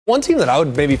One team that I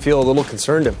would maybe feel a little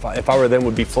concerned if I were them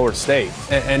would be Florida State.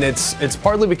 And it's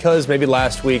partly because maybe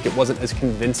last week it wasn't as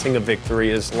convincing a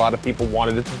victory as a lot of people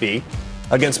wanted it to be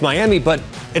against Miami, but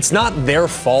it's not their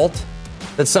fault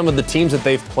that some of the teams that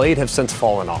they've played have since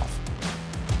fallen off.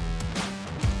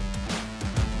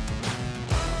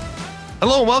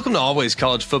 Hello and welcome to Always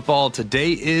College Football.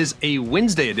 Today is a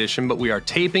Wednesday edition, but we are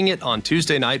taping it on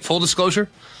Tuesday night. Full disclosure,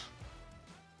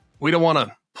 we don't want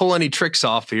to pull any tricks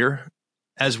off here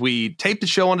as we tape the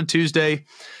show on a Tuesday,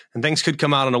 and things could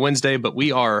come out on a Wednesday, but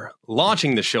we are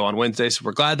launching the show on Wednesday, so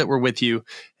we're glad that we're with you,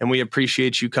 and we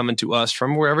appreciate you coming to us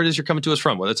from wherever it is you're coming to us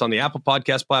from, whether it's on the Apple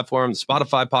Podcast platform, the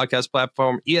Spotify Podcast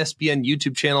platform, ESPN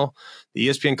YouTube channel, the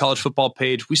ESPN College Football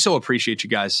page. We so appreciate you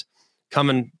guys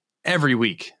coming every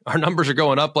week. Our numbers are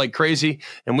going up like crazy,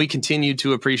 and we continue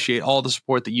to appreciate all the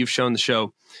support that you've shown the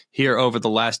show here over the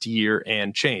last year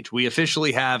and change. We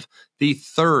officially have the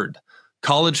third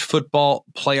college football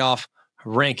playoff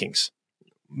rankings.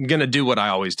 I'm going to do what I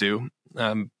always do.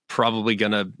 I'm probably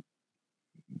going to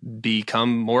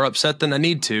become more upset than I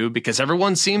need to because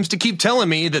everyone seems to keep telling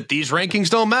me that these rankings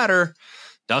don't matter.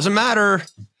 Doesn't matter.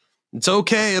 It's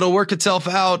okay. It'll work itself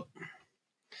out.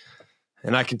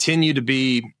 And I continue to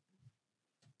be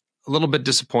a little bit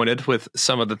disappointed with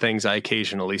some of the things I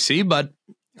occasionally see, but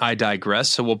I digress.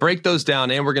 So we'll break those down,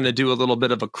 and we're going to do a little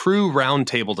bit of a crew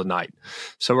roundtable tonight.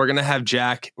 So we're going to have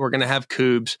Jack, we're going to have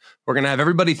Coobs, we're going to have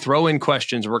everybody throw in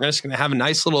questions. We're just going to have a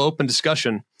nice little open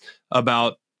discussion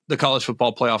about the college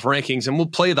football playoff rankings, and we'll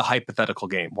play the hypothetical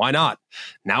game. Why not?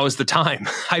 Now is the time.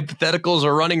 Hypotheticals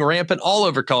are running rampant all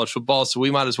over college football, so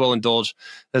we might as well indulge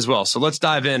as well. So let's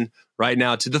dive in right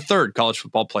now to the third college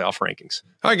football playoff rankings.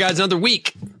 All right, guys, another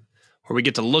week where we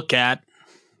get to look at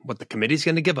what the committee's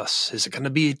going to give us. Is it going to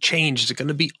be changed? Is it going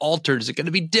to be altered? Is it going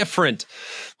to be different?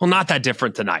 Well, not that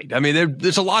different tonight. I mean,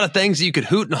 there's a lot of things that you could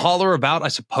hoot and holler about, I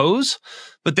suppose,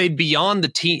 but they'd be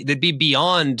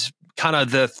beyond kind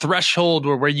of the threshold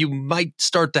where you might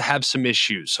start to have some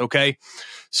issues, okay?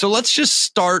 So let's just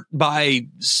start by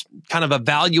kind of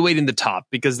evaluating the top,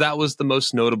 because that was the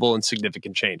most notable and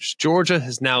significant change. Georgia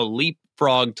has now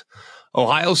leapfrogged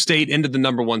Ohio State into the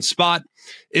number one spot.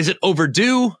 Is it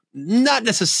overdue? Not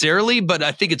necessarily, but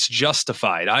I think it's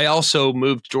justified. I also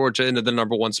moved Georgia into the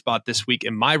number one spot this week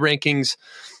in my rankings.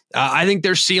 I think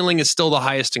their ceiling is still the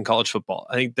highest in college football.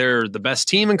 I think they're the best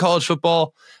team in college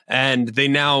football, and they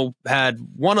now had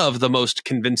one of the most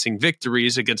convincing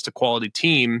victories against a quality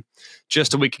team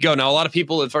just a week ago. Now, a lot of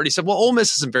people have already said, well, Ole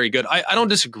Miss isn't very good. I don't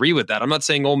disagree with that. I'm not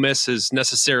saying Ole Miss is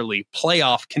necessarily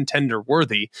playoff contender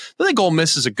worthy. I think Ole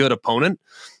Miss is a good opponent.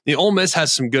 The Ole Miss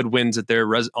has some good wins at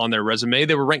on their resume.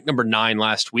 They were ranked number 9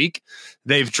 last week.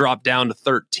 They've dropped down to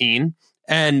 13,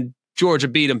 and Georgia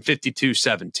beat them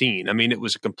 52-17. I mean, it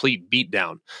was a complete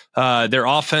beatdown. Their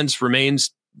offense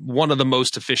remains one of the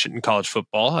most efficient in college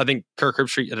football. I think Kirk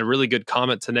Herbstreit had a really good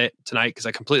comment tonight because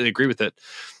I completely agree with it.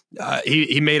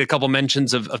 He made a couple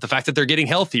mentions of the fact that they're getting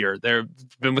healthier. They've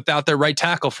been without their right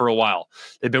tackle for a while.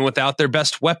 They've been without their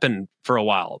best weapon for a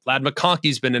while. Lad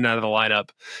McConkey's been in and out of the lineup,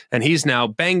 and he's now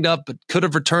banged up, but could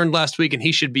have returned last week, and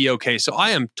he should be okay. So I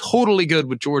am totally good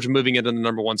with Georgia moving into the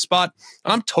number one spot.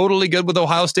 I'm totally good with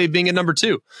Ohio State being at number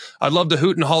 2. I'd love to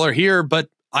hoot and holler here, but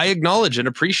I acknowledge and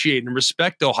appreciate and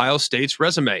respect Ohio State's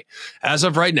resume. As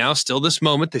of right now, still this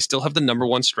moment, they still have the number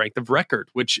 1 strength of record,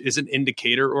 which is an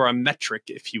indicator or a metric,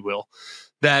 if you will,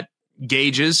 that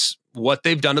gauges what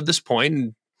they've done at this point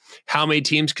and how many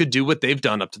teams could do what they've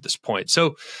done up to this point.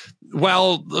 So,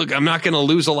 well, look, I'm not going to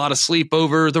lose a lot of sleep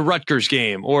over the Rutgers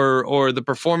game or the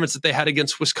performance that they had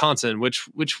against Wisconsin, which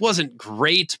wasn't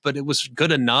great, but it was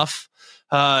good enough.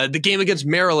 The game against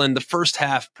Maryland, the first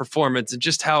half performance, and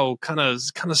just how kind of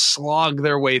slog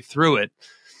their way through it.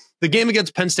 The game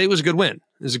against Penn State was a good win.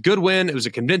 It was a good win. It was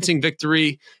a convincing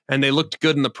victory, and they looked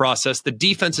good in the process. The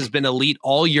defense has been elite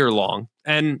all year long,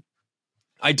 and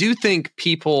I do think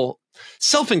people,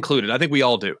 self-included, I think we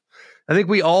all do. I think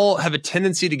we all have a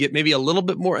tendency to get maybe a little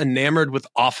bit more enamored with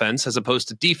offense as opposed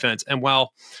to defense. And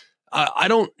while I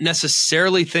don't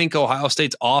necessarily think Ohio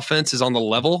State's offense is on the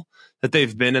level that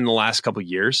they've been in the last couple of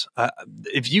years,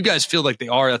 if you guys feel like they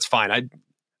are, that's fine.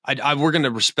 We're going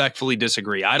to respectfully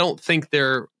disagree. I don't think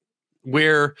they're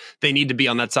where they need to be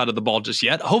on that side of the ball just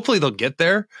yet. Hopefully they'll get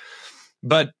there,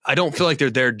 but I don't feel like they're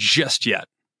there just yet.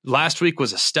 Last week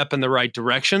was a step in the right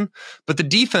direction, but the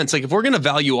defense, like if we're going to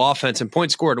value offense and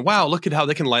points scored, wow, look at how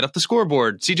they can light up the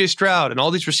scoreboard. CJ Stroud and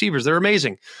all these receivers, they're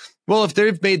amazing. Well, if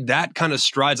they've made that kind of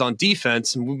strides on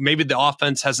defense, and maybe the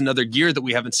offense has another gear that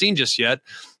we haven't seen just yet,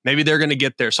 maybe they're going to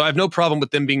get there. So I have no problem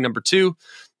with them being number 2.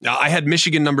 Now, I had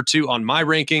Michigan number 2 on my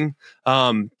ranking,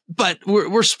 but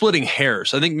we're splitting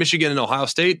hairs. I think Michigan and Ohio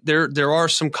State, there are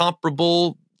some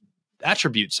comparable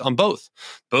attributes on both.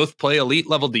 Both play elite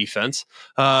level defense.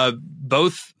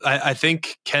 Both, I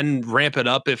think, can ramp it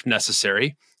up if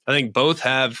necessary. I think both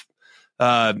have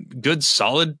good,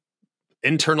 solid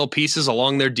internal pieces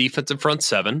along their defensive front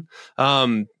seven.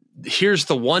 Here's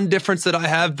the one difference that I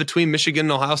have between Michigan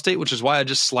and Ohio State, which is why I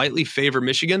just slightly favor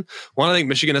Michigan. One, I think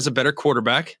Michigan has a better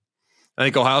quarterback. I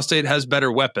think Ohio State has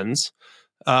better weapons.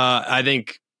 I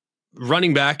think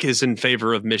running back is in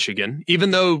favor of Michigan,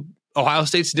 even though Ohio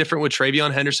State's different with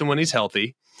TreVeyon Henderson when he's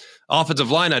healthy.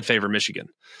 Offensive line, I'd favor Michigan.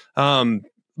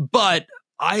 But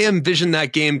I envision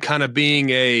that game kind of being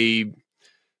a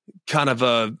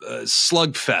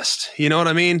slugfest. You know what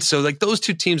I mean? So like those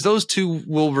two teams, those two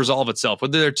will resolve itself.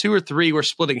 Whether they're 2 or 3, we're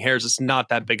splitting hairs. It's not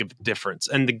that big of a difference.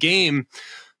 And the game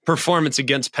performance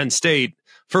against Penn State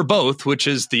for both, which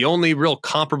is the only real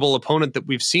comparable opponent that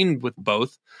we've seen with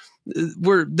both,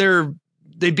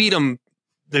 they beat them.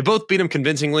 They both beat them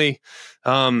convincingly.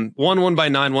 One won by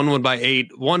 9, one won by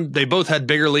 8. They both had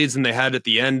bigger leads than they had at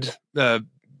the end.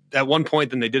 At one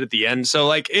point than they did at the end. So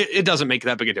like it doesn't make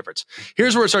that big a difference.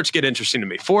 Here's where it starts to get interesting to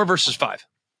me. 4 versus 5.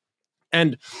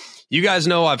 And you guys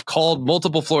know I've called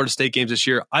multiple Florida State games this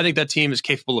year. I think that team is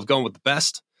capable of going with the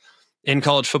best in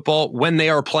college football when they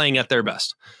are playing at their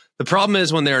best. The problem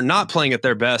is when they're not playing at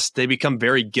their best, they become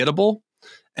very gettable.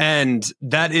 And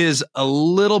that is a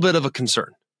little bit of a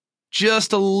concern.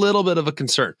 Just a little bit of a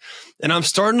concern. And I'm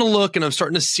starting to look and I'm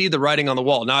starting to see the writing on the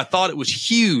wall. Now, I thought it was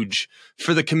huge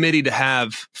for the committee to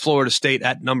have Florida State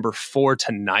at number 4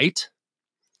 tonight.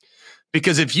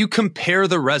 Because if you compare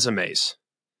the resumes,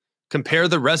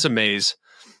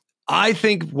 I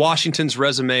think Washington's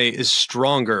resume is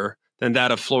stronger than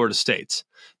that of Florida State's.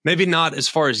 Maybe not as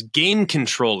far as game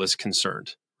control is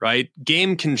concerned, right?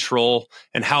 Game control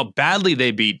and how badly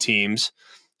they beat teams,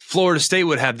 Florida State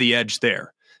would have the edge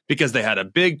there. Because they had a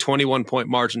big 21-point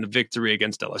margin of victory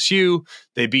against LSU.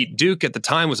 They beat Duke at the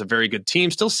time, was a very good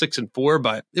team, still 6-4,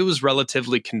 but it was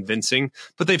relatively convincing.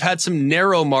 But they've had some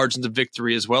narrow margins of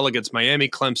victory as well against Miami,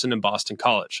 Clemson, and Boston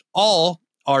College. All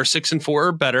are 6-4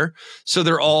 or better, so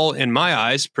they're all, in my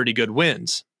eyes, pretty good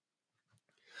wins.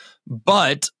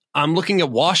 But I'm looking at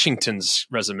Washington's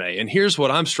resume, and here's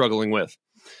what I'm struggling with.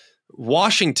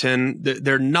 Washington,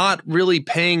 they're not really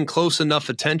paying close enough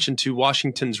attention to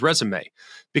Washington's resume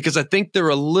because I think they're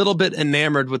a little bit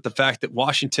enamored with the fact that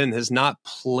Washington has not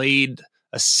played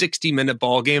a 60-minute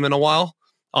ball game in a while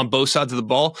on both sides of the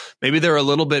ball. Maybe they're a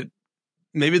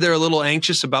little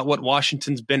anxious about what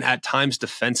Washington's been at times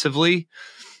defensively.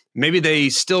 Maybe they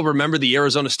still remember the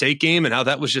Arizona State game and how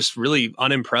that was just really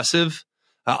unimpressive.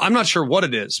 I'm not sure what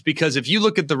it is because if you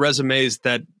look at the resumes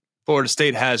that Florida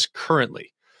State has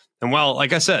currently, and while,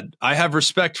 like I said, I have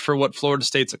respect for what Florida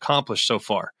State's accomplished so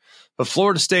far, but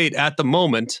Florida State at the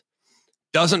moment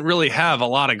doesn't really have a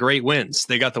lot of great wins.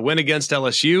 They got the win against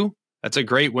LSU. That's a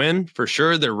great win for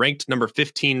sure. They're ranked number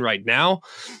 15 right now.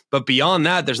 But beyond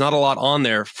that, there's not a lot on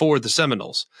there for the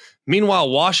Seminoles.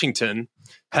 Meanwhile, Washington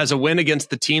has a win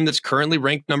against the team that's currently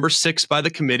ranked number 6 by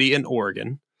the committee in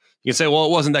Oregon. You can say, well,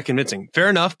 it wasn't that convincing. Fair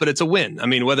enough, but it's a win. I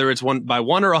mean, whether it's by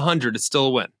 1 or 100, it's still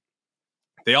a win.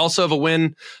 They also have a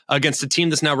win against a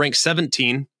team that's now ranked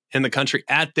 17 in the country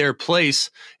at their place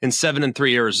in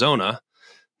 7-3 Arizona.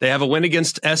 They have a win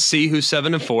against SC, who's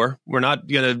 7-4. We're not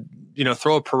going to,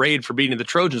 throw a parade for beating the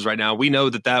Trojans right now. We know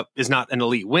that is not an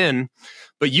elite win,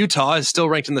 but Utah is still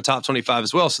ranked in the top 25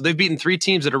 as well. So they've beaten 3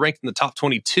 teams that are ranked in the top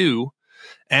 22,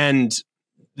 and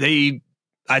I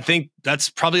think that's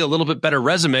probably a little bit better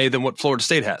resume than what Florida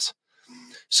State has.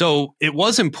 So it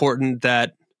was important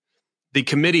that the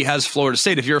committee has Florida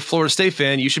State. If you're a Florida State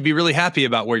fan, you should be really happy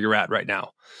about where you're at right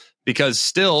now. Because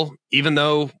still, even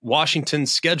though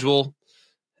Washington's schedule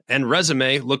and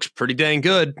resume looks pretty dang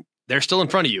good, they're still in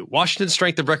front of you. Washington's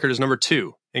strength of record is number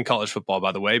 2 in college football,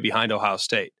 by the way, behind Ohio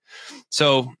State.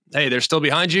 So, hey, they're still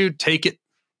behind you. Take it.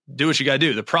 Do what you got to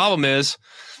do. The problem is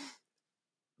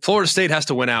Florida State has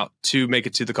to win out to make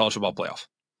it to the college football playoff.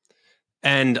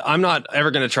 And I'm not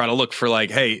ever going to try to look for like,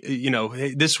 hey,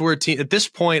 this were a team. At this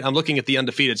point, I'm looking at the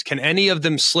undefeateds. Can any of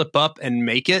them slip up and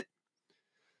make it?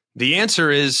 The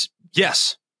answer is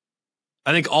yes.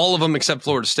 I think all of them except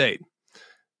Florida State.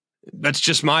 That's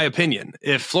just my opinion.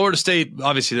 If Florida State,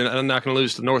 obviously, they're not going to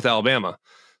lose to North Alabama,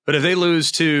 but if they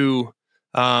lose to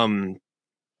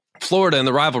Florida in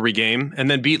the rivalry game and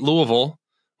then beat Louisville,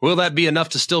 will that be enough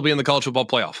to still be in the college football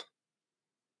playoff?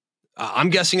 I'm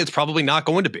guessing it's probably not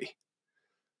going to be.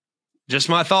 Just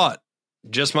my thought.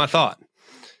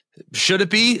 Should it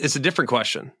be? It's a different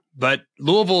question. but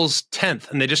Louisville's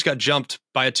 10th, and they just got jumped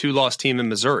by a 2-loss team in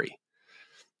Missouri.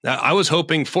 Now, I was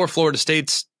hoping for Florida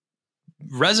State's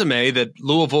resume that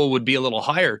Louisville would be a little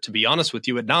higher, to be honest with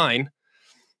you, at 9,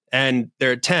 and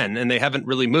they're at 10, and they haven't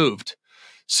really moved.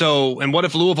 So, and what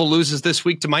if Louisville loses this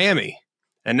week to Miami,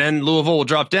 and then Louisville will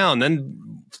drop down?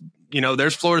 Then,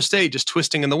 there's Florida State just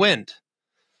twisting in the wind.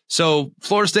 So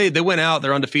Florida State, they went out,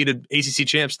 they're undefeated ACC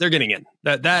champs, they're getting in.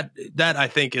 That I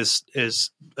think is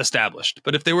established.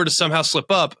 But if they were to somehow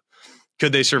slip up,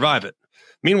 could they survive it?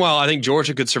 Meanwhile, I think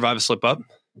Georgia could survive a slip up.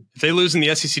 If they lose in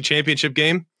the SEC championship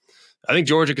game, I think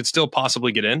Georgia could still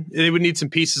possibly get in. They would need some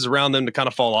pieces around them to kind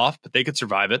of fall off, but they could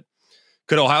survive it.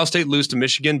 Could Ohio State lose to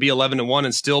Michigan, be 11-1,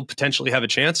 and still potentially have a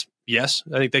chance? Yes,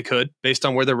 I think they could, based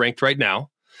on where they're ranked right now.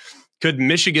 Could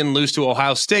Michigan lose to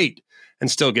Ohio State and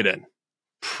still get in?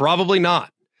 Probably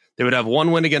not. They would have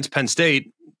one win against Penn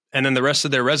State, and then the rest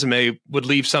of their resume would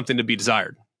leave something to be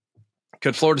desired.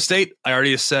 Could Florida State? I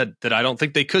already said that I don't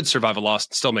think they could survive a loss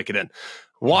and still make it in.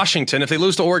 Washington, if they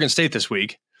lose to Oregon State this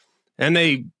week, and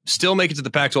they still make it to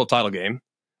the Pac-12 title game,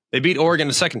 they beat Oregon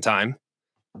a second time,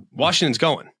 Washington's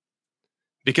going.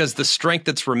 Because the strength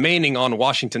that's remaining on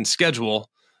Washington's schedule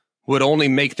would only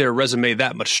make their resume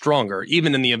that much stronger,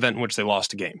 even in the event in which they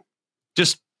lost a game.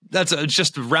 That's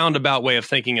just a roundabout way of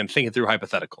thinking and thinking through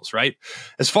hypotheticals, right?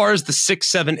 As far as the 6,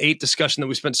 7, 8 discussion that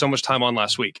we spent so much time on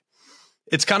last week,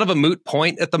 it's kind of a moot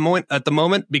point at the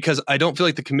moment because I don't feel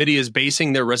like the committee is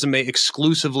basing their resume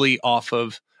exclusively off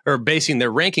of, or basing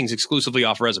their rankings exclusively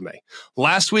off resume.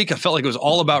 Last week, I felt like it was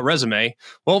all about resume.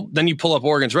 Well, then you pull up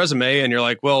Oregon's resume and you're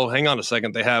like, well, hang on a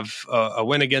second. They have a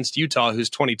win against Utah, who's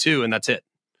 22, and that's it.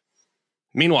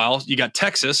 Meanwhile, you got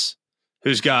Texas,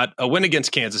 who's got a win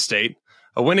against Kansas State,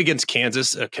 a win against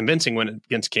Kansas, a convincing win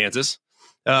against Kansas,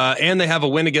 and they have a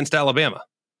win against Alabama.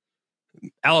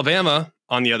 Alabama,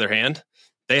 on the other hand,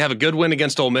 they have a good win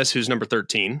against Ole Miss, who's number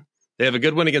 13. They have a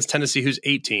good win against Tennessee, who's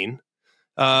 18.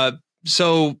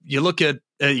 So you look at,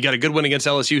 you got a good win against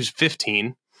LSU, who's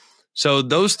 15. So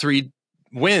those 3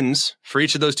 wins for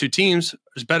each of those 2 teams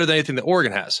is better than anything that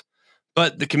Oregon has.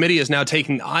 But the committee is now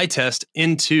taking the eye test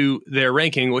into their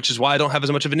ranking, which is why I don't have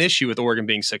as much of an issue with Oregon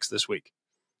being 6th this week.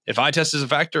 If eye test is a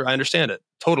factor, I understand it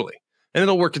totally. And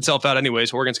it'll work itself out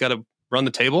anyways. Oregon's got to run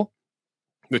the table,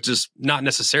 which is not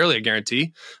necessarily a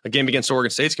guarantee. A game against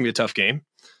Oregon State is going to be a tough game.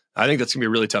 I think that's going to be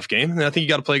a really tough game. And I think you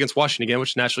got to play against Washington again,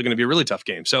 which is naturally going to be a really tough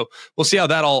game. So we'll see how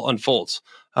that all unfolds.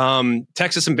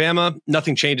 Texas and Bama,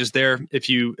 nothing changes there. If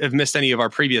you have missed any of our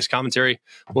previous commentary,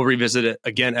 we'll revisit it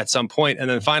again at some point. And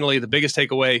then finally, the biggest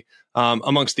takeaway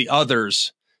amongst the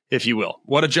others, if you will.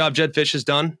 What a job Jed Fish has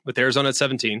done with Arizona at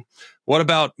 17. What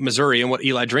about Missouri and what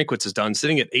Eli Drinkwitz has done,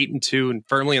 sitting at 8-2 and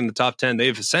firmly in the top 10?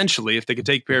 They've essentially, if they could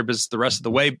take care of business the rest of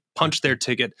the way, punched their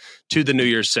ticket to the New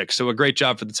Year's Six. So a great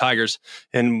job for the Tigers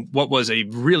in what was a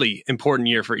really important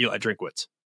year for Eli Drinkwitz.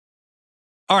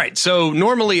 All right, so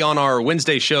normally on our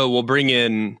Wednesday show, we'll bring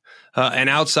in an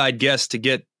outside guest to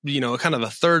get, kind of a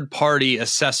third-party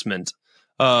assessment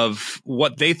of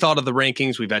what they thought of the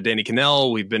rankings. We've had Danny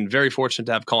Cannell. We've been very fortunate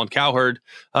to have Colin Cowherd.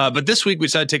 But this week we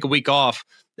decided to take a week off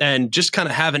and just kind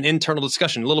of have an internal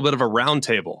discussion, a little bit of a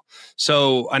roundtable.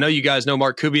 So I know you guys know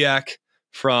Mark Kubiak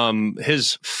from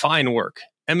his fine work,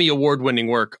 Emmy award-winning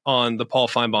work on the Paul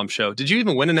Feinbaum Show. Did you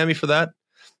even win an Emmy for that?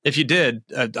 If you did,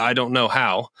 I don't know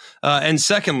how. And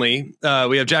secondly,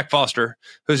 we have Jack Foster,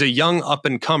 who's a young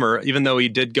up-and-comer, even though he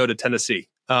did go to Tennessee.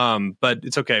 But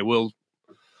it's okay. We'll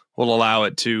allow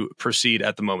it to proceed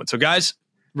at the moment. So, guys,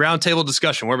 roundtable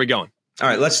discussion. Where are we going? All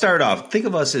right, let's start off. Think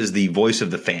of us as the voice of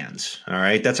the fans. All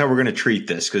right, that's how we're going to treat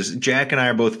this because Jack and I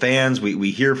are both fans.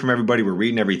 We hear from everybody. We're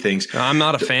reading everything. I'm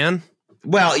not a fan.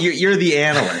 Well, you're the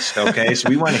analyst, okay? So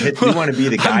we want to be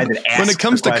the guy that asks. When it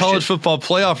comes to college football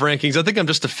playoff rankings, I think I'm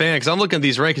just a fan because I'm looking at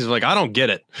these rankings like I don't get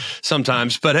it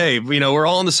sometimes. But hey, we're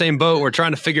all in the same boat. We're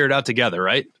trying to figure it out together,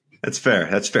 right? That's fair.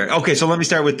 Okay, so let me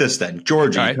start with this then.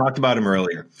 Georgia, right. You talked about him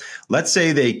earlier. Let's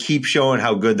say they keep showing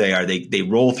how good they are. They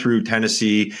roll through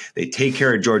Tennessee. They take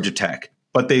care of Georgia Tech,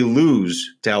 but they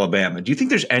lose to Alabama. Do you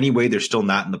think there's any way they're still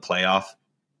not in the playoff?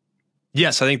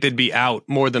 Yes, I think they'd be out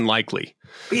more than likely.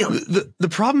 Really? The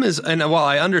problem is, and while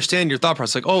I understand your thought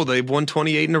process, like, they've won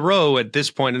 28 in a row at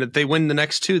this point, and if they win the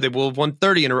next 2, they will have won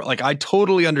 30 in a row. Like, I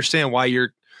totally understand why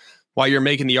you're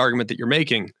making the argument that you're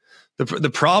making.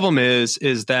 The problem is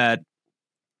that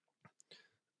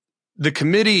the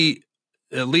committee,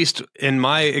 at least in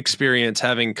my experience,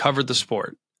 having covered the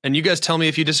sport, and you guys tell me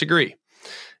if you disagree.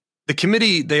 The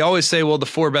committee, they always say, well, the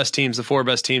 4 best teams, the 4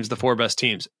 best teams, the 4 best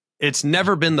teams. It's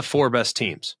never been the 4 best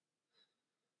teams.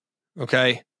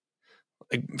 Okay.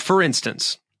 Like, for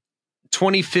instance,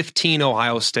 2015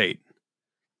 Ohio State.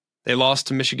 They lost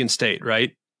to Michigan State,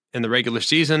 right? In the regular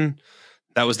season.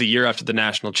 That was the year after the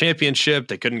national championship.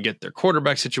 They couldn't get their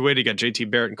quarterback situated. You got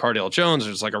JT Barrett and Cardale Jones.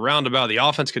 There's like a roundabout. The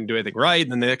offense couldn't do anything right.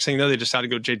 And then the next thing you know, they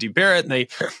decided to go JT Barrett, and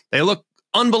they look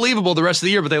unbelievable the rest of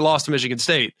the year, but they lost to Michigan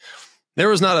State. There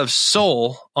was not a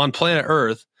soul on planet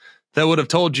Earth that would have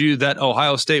told you that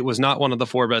Ohio State was not one of the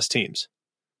 4 best teams,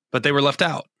 but they were left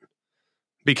out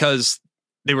because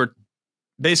they were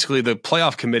basically, the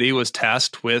playoff committee was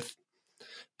tasked with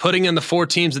putting in the 4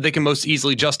 teams that they can most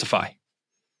easily justify.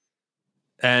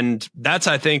 And that's,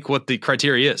 I think, what the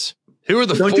criteria is. Who are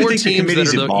the 4 teams that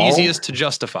are the easiest to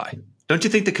justify? Don't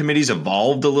you think the committee's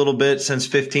evolved a little bit since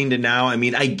 15 to now? I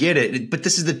mean, I get it, but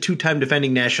this is the 2-time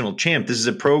defending national champ. This is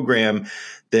a program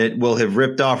that will have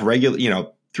ripped off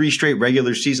 3 straight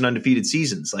regular season undefeated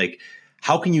seasons. Like,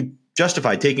 how can you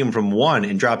justify taking them from 1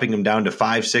 and dropping them down to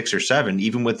 5, 6, or 7,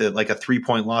 even with a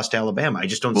 3-point loss to Alabama? I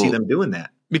just don't see them doing that.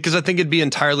 Because I think it'd be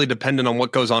entirely dependent on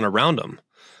what goes on around them.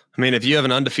 I mean, if you have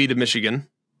an undefeated Michigan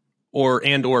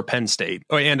or Penn State,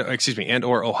 and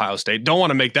or Ohio State, don't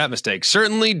want to make that mistake.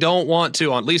 Certainly don't want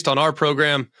to, at least on our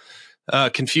program,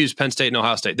 confuse Penn State and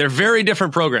Ohio State. They're very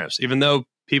different programs, even though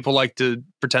people like to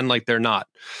pretend like they're not.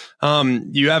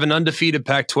 You have an undefeated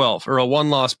Pac-12 or a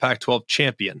 1-loss Pac-12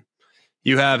 champion.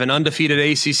 You have an undefeated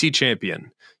ACC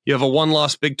champion. You have a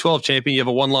 1-loss Big 12 champion. You have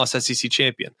a 1-loss SEC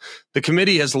champion. The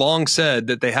committee has long said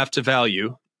that they have to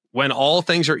value, when all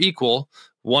things are equal,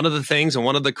 one of the things and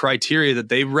one of the criteria that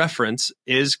they reference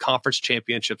is conference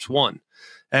championships won.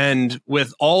 And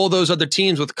with all those other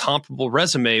teams with comparable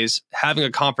resumes having a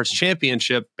conference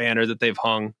championship banner that they've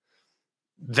hung,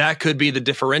 that could be the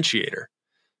differentiator.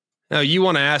 Now, you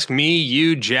want to ask me,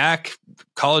 you, Jack,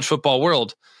 college football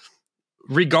world,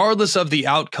 regardless of the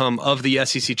outcome of the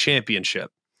SEC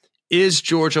championship, is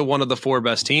Georgia one of the 4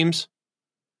 best teams?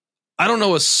 I don't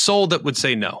know a soul that would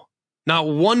say no. Not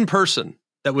one person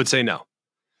that would say no.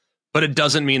 But it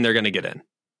doesn't mean they're going to get in.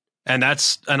 And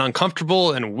that's an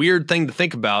uncomfortable and weird thing to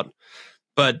think about.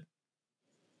 But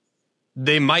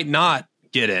they might not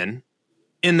get in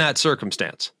that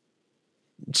circumstance.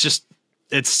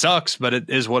 It sucks, but it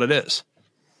is what it is.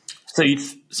 So you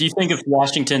think if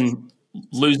Washington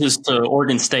loses to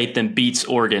Oregon State, then beats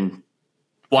Oregon,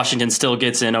 Washington still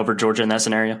gets in over Georgia in that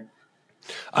scenario?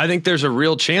 I think there's a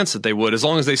real chance that they would, as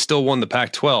long as they still won the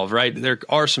Pac-12, right? There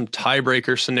are some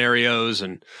tiebreaker scenarios,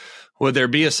 and would there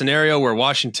be a scenario where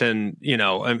Washington,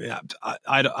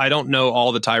 I don't know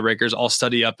all the tiebreakers. I'll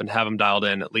study up and have them dialed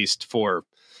in at least for,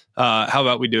 how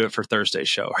about we do it for Thursday's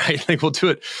show, right? Like we'll do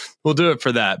it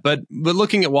for that. But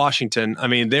looking at Washington, I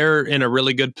mean, they're in a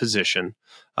really good position.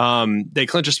 They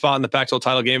clinch a spot in the Pac-12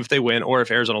 title game if they win or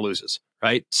if Arizona loses,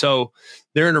 right? So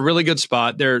they're in a really good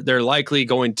spot. They're likely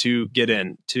going to get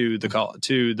in to the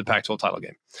Pac-12 title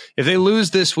game. If they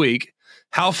lose this week,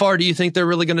 how far do you think they're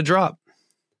really going to drop?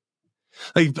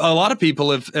 Like, a lot of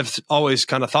people have always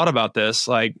kind of thought about this.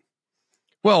 Like,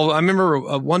 well, I remember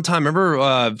one time, it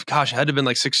had to have been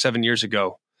like 6-7 years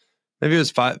ago. Maybe it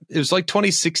was 5. It was like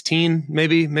 2016,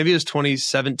 maybe it was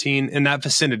 2017, in that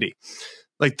vicinity.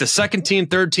 Like the second team,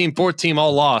 third team, fourth team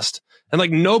all lost, and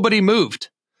like nobody moved.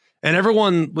 And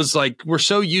everyone was like, we're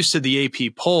so used to the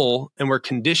AP poll, and we're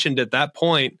conditioned at that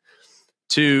point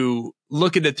to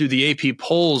look at it through the AP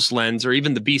polls lens, or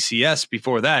even the BCS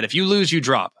before that. If you lose, you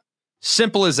drop.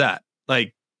 Simple as that.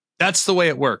 Like, that's the way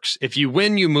it works. If you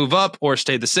win, you move up or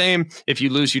stay the same. If you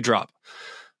lose, you drop.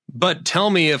 But tell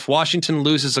me, if Washington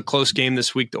loses a close game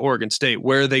this week to Oregon State,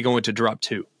 where are they going to drop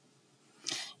to?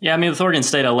 Yeah, I mean, with Oregon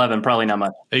State at 11, probably not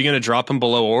much. Are you going to drop them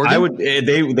below Oregon?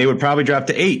 They would probably drop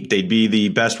to 8. They'd be the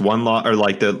best one loss, or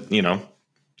like the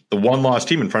one loss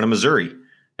team in front of Missouri.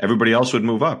 Everybody else would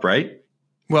move up, right?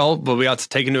 Well, but we have to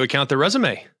take into account their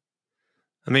resume.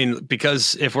 I mean,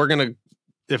 because if we're gonna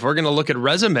look at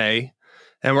resume,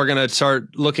 and we're going to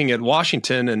start looking at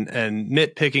Washington and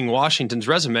nitpicking Washington's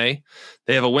resume,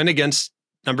 they have a win against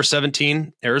number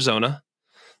 17, Arizona.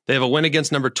 They have a win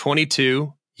against number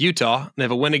 22, Utah. And they have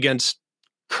a win against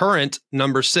current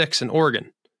number 6 in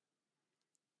Oregon.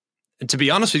 And to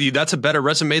be honest with you, that's a better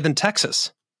resume than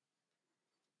Texas.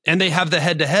 And they have the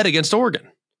head-to-head against Oregon.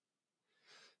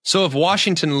 So if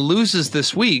Washington loses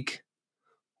this week,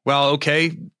 well,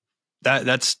 okay,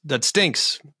 that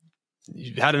stinks.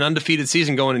 You've had an undefeated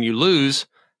season going and you lose.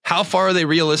 How far are they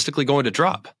realistically going to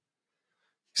drop?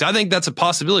 Because I think that's a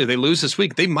possibility. If they lose this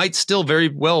week, they might still very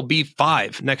well be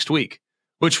 5 next week,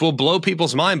 which will blow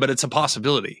people's mind, but it's a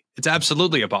possibility. It's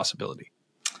absolutely a possibility.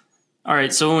 All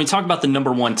right, so when we talk about the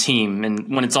number 1 team,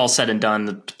 and when it's all said and done,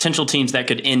 the potential teams that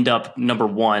could end up number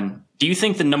 1, do you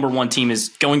think the number 1 team is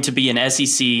going to be an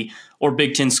SEC or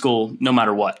Big Ten school no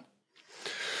matter what?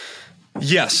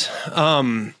 Yes.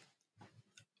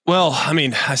 Well, I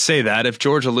mean, I say that if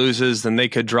Georgia loses, then they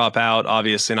could drop out,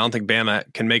 obviously. And I don't think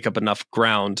Bama can make up enough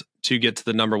ground to get to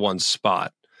the number one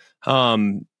spot.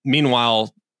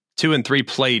 Meanwhile, 2 and 3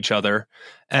 play each other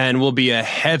and will be a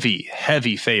heavy,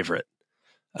 heavy favorite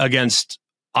against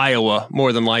Iowa,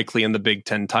 more than likely in the Big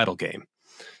Ten title game.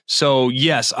 So,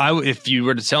 yes, if you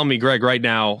were to tell me, Greg, right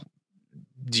now,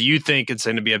 do you think it's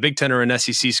going to be a Big Ten or an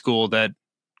SEC school that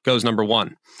goes number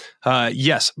one?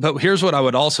 Yes, but here's what I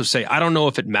would also say. I don't know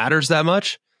if it matters that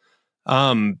much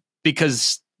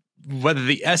because whether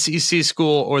the SEC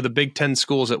school or the Big Ten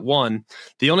schools at one,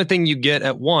 the only thing you get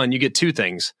at one, you get two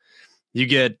things. You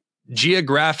get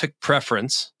geographic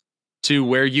preference to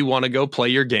where you want to go play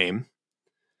your game.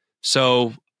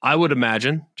 So I would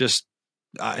imagine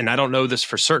and I don't know this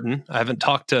for certain, I haven't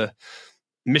talked to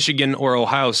Michigan or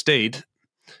Ohio State,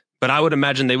 but I would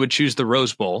imagine they would choose the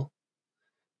Rose Bowl.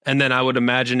 And then I would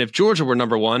imagine if Georgia were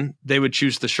number one, they would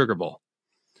choose the Sugar Bowl.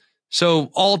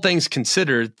 So all things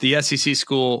considered, the SEC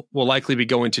school will likely be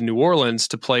going to New Orleans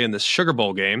to play in the Sugar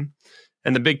Bowl game.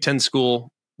 And the Big Ten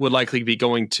school would likely be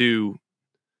going to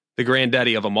the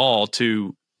granddaddy of them all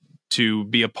to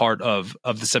be a part of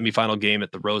the semifinal game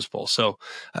at the Rose Bowl. So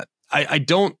I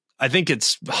think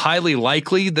it's highly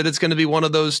likely that it's going to be one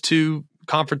of those two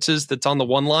conferences that's on the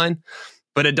one line,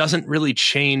 but it doesn't really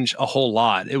change a whole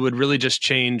lot. It would really just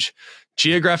change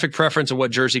geographic preference and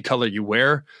what jersey color you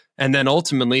wear, and then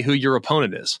ultimately who your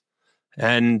opponent is.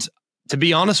 And to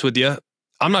be honest with you,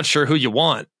 I'm not sure who you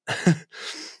want.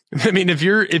 I mean, if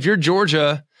you're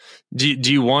Georgia, do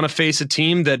you want to face a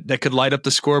team that could light up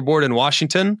the scoreboard in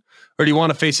Washington, or do you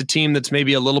want to face a team that's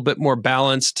maybe a little bit more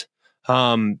balanced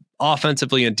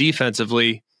offensively and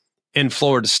defensively in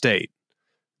Florida State?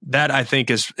 That I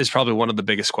think is probably one of the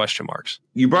biggest question marks.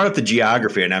 You brought up the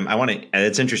geography, and I want to.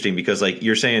 It's interesting because, like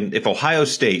you're saying, if Ohio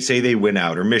State say they win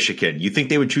out or Michigan, you think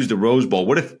they would choose the Rose Bowl.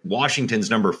 What if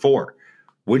Washington's number 4?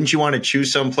 Wouldn't you want to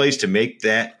choose someplace to make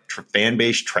that fan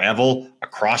base travel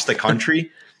across the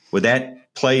country? Would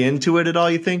that play into it at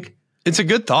all? You think? It's a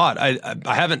good thought. I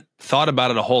haven't thought about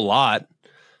it a whole lot.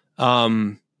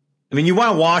 I mean, you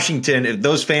want Washington, if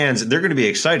those fans, they're going to be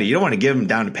excited. You don't want to give them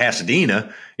down to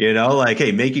Pasadena, like,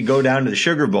 hey, make it go down to the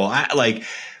Sugar Bowl. I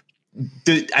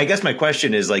guess my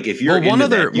question is, like, if you're one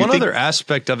other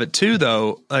aspect of it too,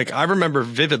 though, like I remember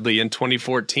vividly in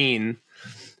 2014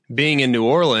 being in New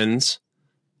Orleans.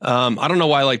 I don't know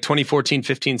why, like 2014,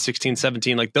 15, 16,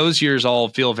 17, like those years all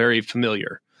feel very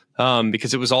familiar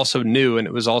because it was also new and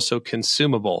it was also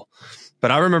consumable.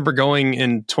 But I remember going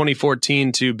in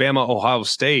 2014 to Bama, Ohio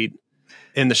State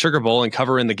in the Sugar Bowl and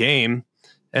covering the game.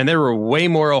 And there were way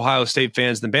more Ohio State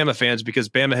fans than Bama fans because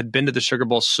Bama had been to the Sugar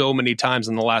Bowl so many times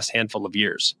in the last handful of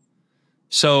years.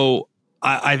 So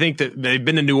I think that they've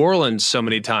been to New Orleans so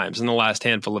many times in the last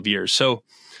handful of years. So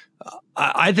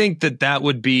I think that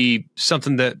would be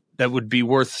something that would be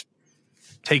worth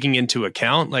taking into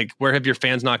account. Like, where have your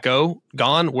fans not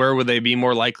gone? Where would they be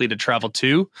more likely to travel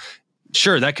to?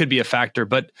 Sure, that could be a factor,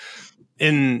 but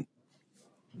in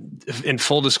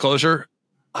full disclosure,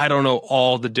 I don't know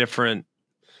all the different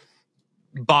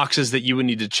boxes that you would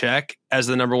need to check as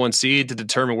the number one seed to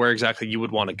determine where exactly you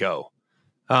would want to go.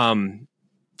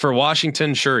 For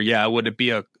Washington, sure, yeah, would it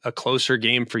be a closer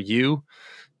game for you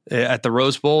at the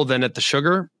Rose Bowl than at the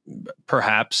Sugar?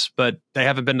 Perhaps, but they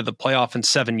haven't been to the playoff in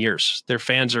 7 years. Their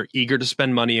fans are eager to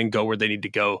spend money and go where they need to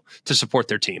go to support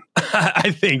their team.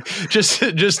 I think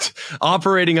just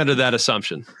operating under that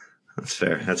assumption. That's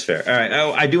fair. All right.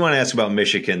 I do want to ask about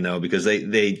Michigan, though, because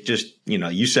they just,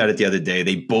 you said it the other day,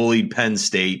 they bullied Penn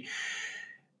State.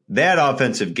 That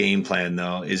offensive game plan,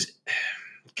 though,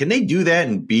 can they do that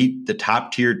and beat the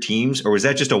top tier teams? Or was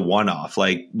that just a one-off?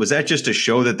 Like, was that just to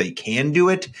show that they can do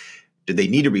it? Did they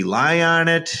need to rely on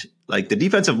it? Like, the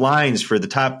defensive lines for the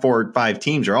top 4 or 5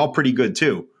 teams are all pretty good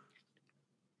too.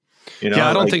 Yeah,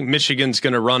 I don't think Michigan's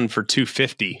going to run for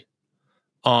 250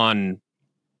 on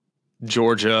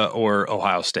Georgia or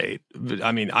Ohio State.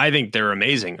 I mean, I think they're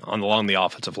amazing along the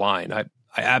offensive line. I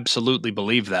absolutely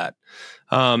believe that.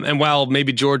 And while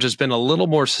maybe Georgia's been a little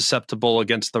more susceptible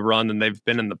against the run than they've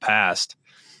been in the past,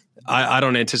 I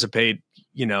don't anticipate,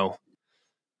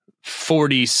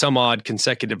 40 some odd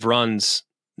consecutive runs,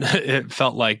 it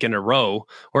felt like, in a row,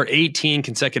 or 18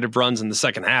 consecutive runs in the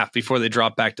second half before they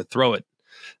drop back to throw it.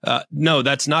 No,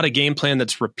 that's not a game plan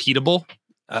that's repeatable.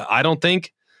 I don't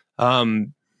think.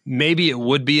 Maybe it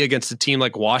would be against a team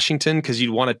like Washington because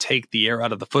you'd want to take the air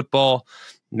out of the football.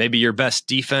 Maybe your best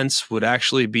defense would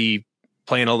actually be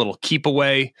playing a little keep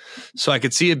away. So I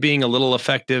could see it being a little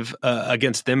effective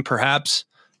against them, perhaps.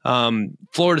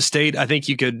 Florida State, I think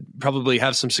you could probably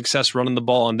have some success running the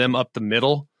ball on them up the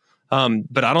middle.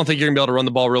 But I don't think you're going to be able to run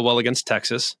the ball real well against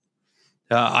Texas.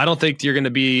 I don't think you're going to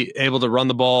be able to run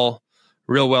the ball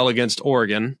real well against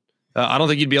Oregon. I don't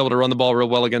think you'd be able to run the ball real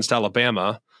well against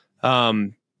Alabama.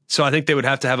 So I think they would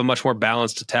have to have a much more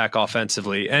balanced attack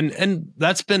offensively. And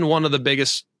that's been one of the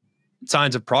biggest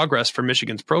signs of progress for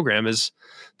Michigan's program is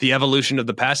the evolution of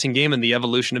the passing game and the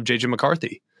evolution of J.J.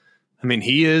 McCarthy. I mean,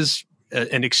 he is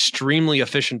an extremely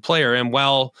efficient player. And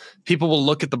while people will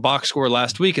look at the box score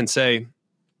last week and say,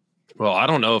 well, I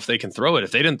don't know if they can throw it.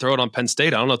 If they didn't throw it on Penn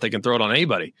State, I don't know if they can throw it on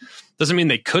anybody. Doesn't mean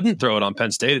they couldn't throw it on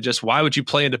Penn State. It just, why would you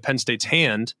play into Penn State's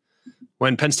hand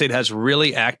when Penn State has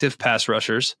really active pass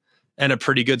rushers and a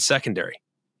pretty good secondary?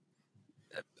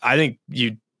 I think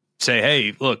you say,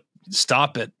 hey, look,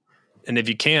 stop it. And if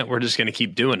you can't, we're just going to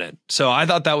keep doing it. So I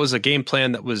thought that was a game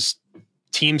plan that was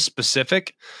team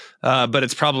specific, but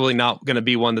it's probably not going to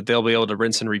be one that they'll be able to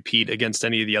rinse and repeat against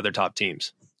any of the other top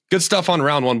teams. Good stuff on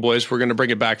round one, boys. We're going to bring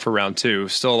it back for round two.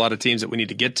 Still a lot of teams that we need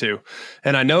to get to.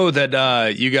 And I know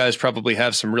that you guys probably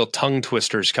have some real tongue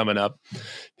twisters coming up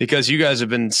because you guys have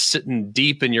been sitting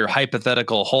deep in your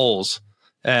hypothetical holes.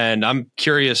 And I'm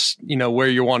curious, where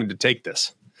you're wanting to take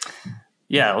this.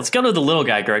 Yeah, let's go to the little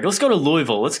guy, Greg. Let's go to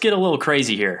Louisville. Let's get a little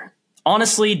crazy here.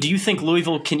 Honestly, do you think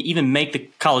Louisville can even make the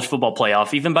college football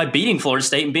playoff, even by beating Florida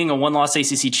State and being a one-loss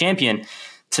ACC champion?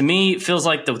 To me, it feels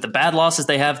like the bad losses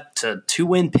they have to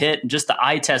win Pitt and just the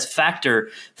eye test factor,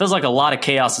 feels like a lot of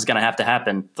chaos is going to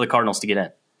happen for the Cardinals to get in.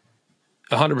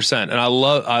 100%. And I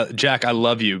love Jack. I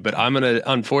love you, but I'm going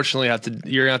to unfortunately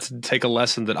you're going to have to take a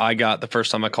lesson that I got the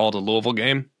first time I called a Louisville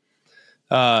game.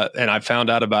 And I found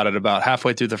out about it about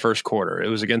halfway through the first quarter. It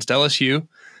was against LSU.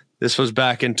 This was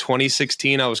back in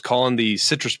 2016. I was calling the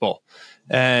Citrus Bowl,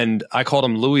 and I called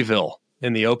them Louisville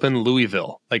in the open.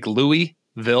 Louisville, like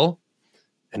Louisville.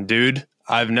 And dude,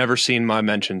 I've never seen my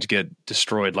mentions get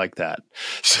destroyed like that.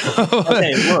 So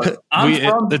okay, look,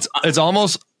 it's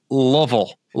almost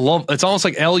Lovell. It's almost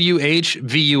like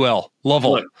Luhvul.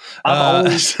 Lovell. Look,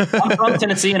 I'm from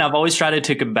Tennessee, and I've always tried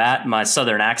to combat my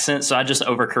Southern accent, so I just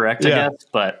overcorrect, I guess.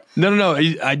 But no,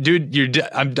 I did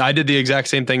the exact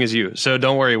same thing as you, so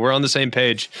don't worry, we're on the same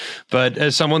page. But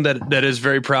as someone that is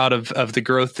very proud of the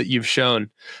growth that you've shown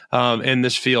in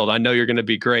this field, I know you're going to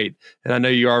be great, and I know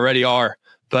you already are.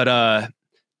 But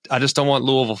I just don't want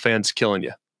Louisville fans killing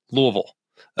you. Louisville.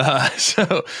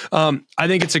 So I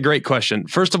think it's a great question.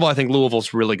 First of all, I think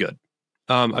Louisville's really good.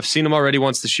 I've seen them already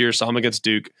once this year, saw them against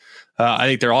Duke. I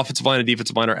think their offensive line and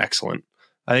defensive line are excellent.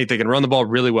 I think they can run the ball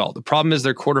really well. The problem is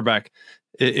their quarterback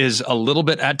is a little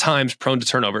bit at times prone to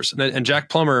turnovers. And Jack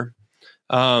Plummer,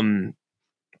 I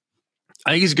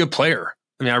think he's a good player.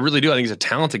 I mean, I really do. I think he's a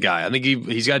talented guy. I think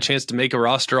he's got a chance to make a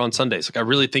roster on Sundays. Like, I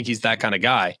really think he's that kind of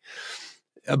guy.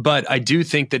 But I do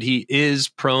think that he is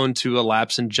prone to a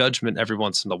lapse in judgment every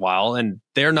once in a while. And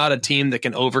they're not a team that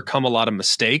can overcome a lot of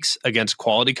mistakes against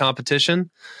quality competition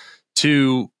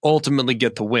to ultimately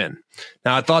get the win.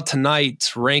 Now, I thought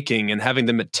tonight's ranking and having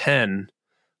them at 10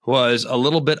 was a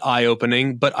little bit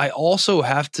eye-opening, but I also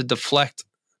have to deflect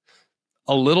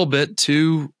a little bit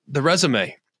to the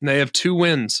resume. They have 2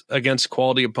 wins against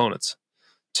quality opponents.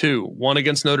 2. One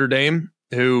against Notre Dame,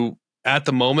 who at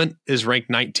the moment is ranked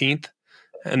 19th.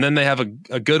 And then they have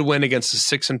a good win against a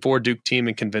 6-4 Duke team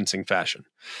in convincing fashion.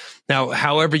 Now,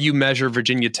 however you measure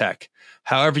Virginia Tech,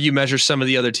 however you measure some of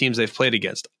the other teams they've played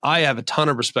against, I have a ton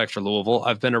of respect for Louisville.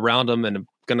 I've been around them and I'm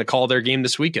going to call their game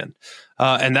this weekend.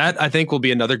 And that, I think, will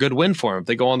be another good win for them. If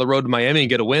they go on the road to Miami and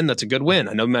get a win, that's a good win.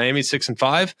 I know Miami's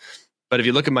 6-5, but if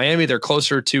you look at Miami, they're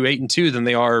closer to 8-2 than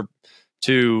they are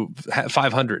to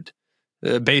 500.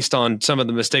 Based on some of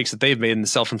the mistakes that they've made and the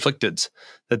self-inflicted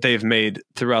that they've made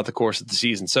throughout the course of the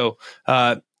season. So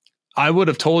I would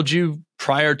have told you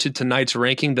prior to tonight's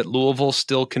ranking that Louisville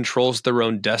still controls their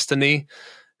own destiny.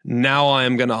 Now I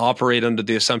am going to operate under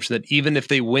the assumption that even if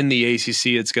they win the ACC,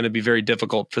 it's going to be very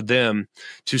difficult for them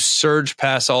to surge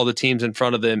past all the teams in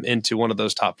front of them into one of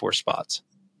those top 4 spots.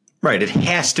 Right. It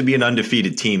has to be an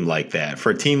undefeated team like that. For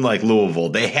a team like Louisville,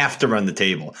 they have to run the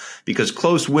table because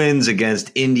close wins against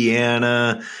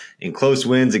Indiana and close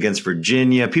wins against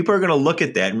Virginia, people are going to look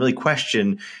at that and really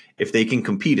question if they can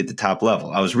compete at the top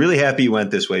level. I was really happy you went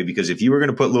this way because if you were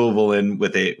going to put Louisville in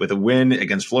with a win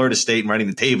against Florida State and running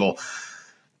the table,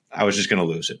 I was just going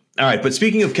to lose it. All right. But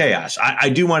speaking of chaos, I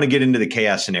do want to get into the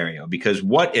chaos scenario because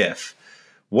what if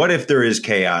there is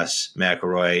chaos,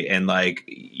 McElroy, and like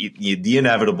the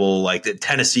inevitable, like the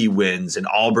Tennessee wins and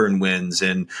Auburn wins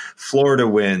and Florida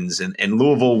wins and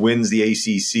Louisville wins the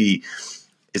ACC?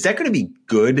 Is that going to be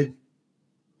good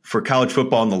for college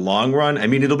football in the long run. I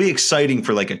mean, it'll be exciting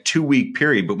for like a 2-week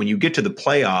period, but when you get to the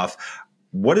playoff,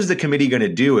 what is the committee going to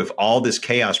do if all this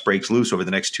chaos breaks loose over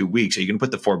the next 2 weeks? Are you going to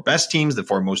put the 4 best teams, the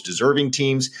 4 most deserving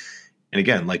teams? And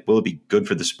again, like, will it be good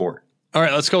for the sport? All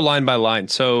right, let's go line by line.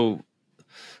 So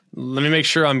let me make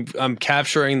sure I'm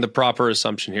capturing the proper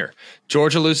assumption here.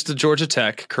 Georgia loses to Georgia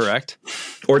Tech, correct?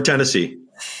 Or Tennessee.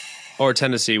 Or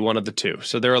Tennessee, one of the two.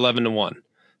 So they're 11-1.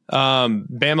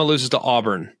 Bama loses to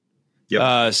Auburn.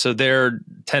 Yep. So they're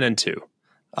 10-2.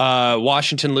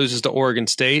 Washington loses to Oregon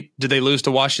State. Did they lose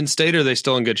to Washington State, or are they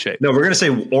still in good shape? No, we're going to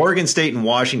say Oregon State and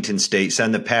Washington State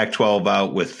send the Pac-12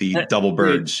 out with the double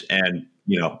birds and,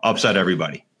 upset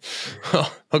everybody.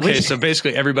 Okay, so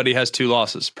basically everybody has 2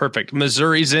 losses. Perfect.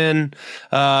 Missouri's in.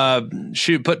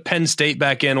 Put Penn State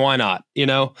back in. Why not?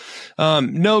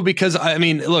 No, because I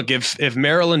mean, look, if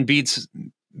Maryland beats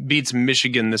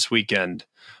Michigan this weekend,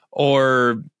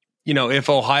 or if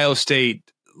Ohio State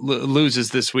loses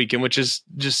this weekend, which is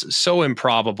just so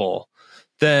improbable,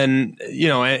 then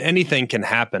anything can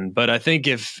happen. But I think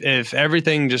if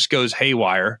everything just goes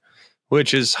haywire,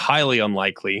 which is highly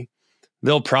unlikely,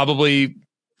 they'll probably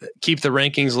keep the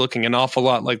rankings looking an awful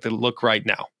lot like they look right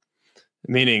now.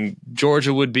 Meaning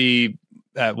Georgia would be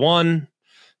at 1,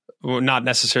 well, not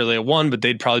necessarily at 1, but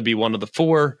they'd probably be one of the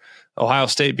 4. Ohio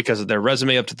State, because of their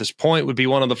resume up to this point, would be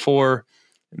one of the 4.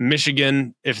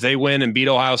 Michigan, if they win and beat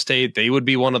Ohio State, they would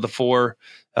be one of the 4.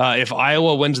 If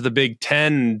Iowa wins the Big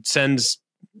Ten and sends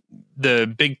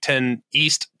the Big Ten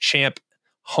East champ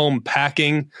home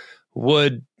packing,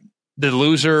 would the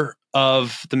loser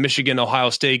of the Michigan-Ohio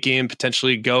State game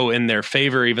potentially go in their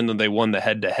favor, even though they won the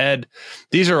head-to-head?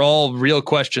 These are all real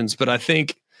questions, but I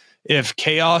think if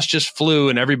chaos just flew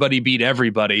and everybody beat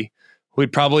everybody,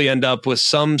 we'd probably end up with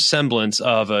some semblance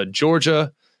of a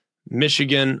Georgia,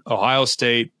 Michigan, Ohio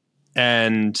State,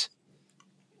 and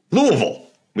Louisville.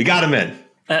 We got them in.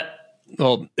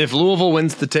 Well, if Louisville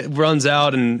wins runs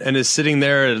out and is sitting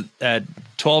there at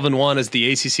 12-1 as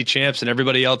the ACC champs, and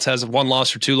everybody else has 1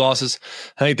 loss or 2 losses,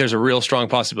 I think there's a real strong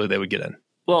possibility they would get in.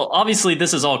 Well, obviously,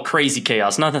 this is all crazy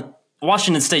chaos.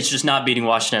 Washington State's just not beating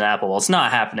Washington Apple. Well, it's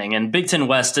not happening, and Big Ten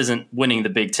West isn't winning the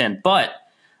Big Ten. But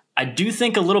I do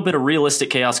think a little bit of realistic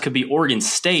chaos could be Oregon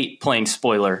State playing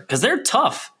spoiler, because they're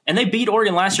tough, and they beat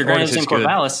Oregon last year. Granted, it was in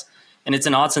Corvallis, and it's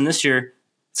in Autzen this year.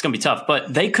 It's going to be tough,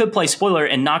 but they could play spoiler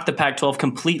and knock the Pac-12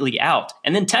 completely out.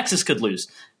 And then Texas could lose.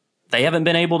 They haven't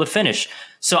been able to finish.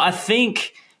 So I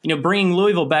think, bringing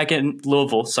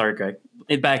Louisville, sorry, Greg,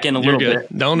 back in a little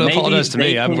bit. Don't apologize to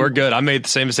me. We're good. I made the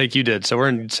same mistake you did, so we're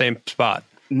in the same spot.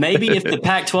 Maybe if the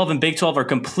Pac-12 and Big 12 are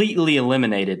completely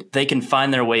eliminated, they can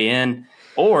find their way in,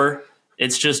 or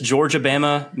it's just Georgia,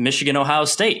 Bama, Michigan, Ohio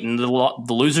State, and the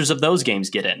losers of those games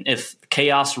get in if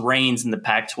chaos reigns in the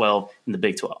Pac-12 and the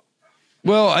Big 12.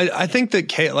 Well, I think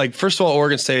that, first of all,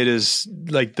 Oregon State is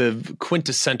like the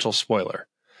quintessential spoiler.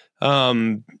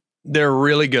 They're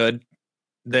really good.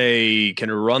 They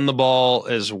can run the ball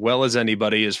as well as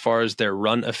anybody as far as their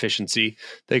run efficiency.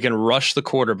 They can rush the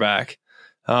quarterback.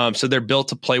 So they're built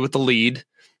to play with the lead.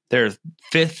 They're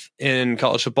 5th in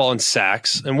college football in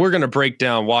sacks. And we're going to break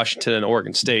down Washington and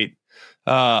Oregon State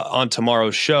on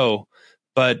tomorrow's show.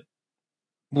 But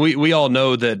we all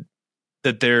know that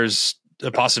there's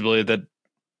a possibility that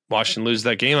Washington loses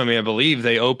that game. I mean, I believe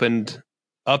they opened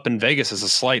up in Vegas as a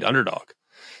slight underdog.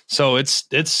 So it's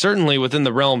certainly within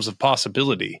the realms of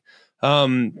possibility.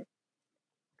 But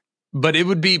it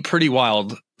would be pretty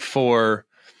wild for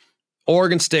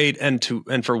Oregon State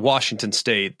and for Washington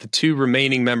State, the 2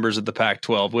 remaining members of the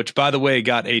Pac-12, which, by the way,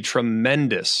 got a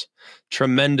tremendous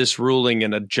ruling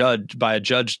by a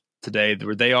judge today,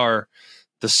 where they are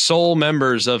the sole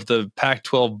members of the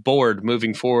Pac-12 board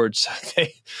moving forward. So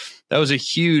that was a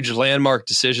huge landmark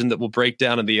decision that will break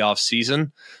down in the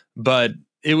offseason. But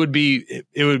it would be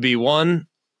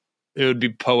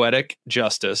poetic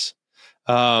justice.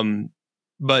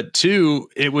 But 2,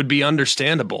 it would be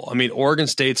understandable. I mean, Oregon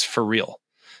State's for real.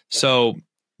 So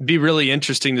it'd be really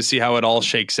interesting to see how it all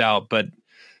shakes out. But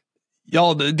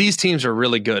y'all, these teams are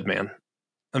really good, man.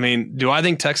 I mean, do I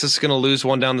think Texas is going to lose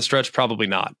one down the stretch? Probably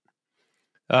not.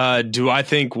 Do I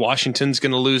think Washington's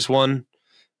going to lose one?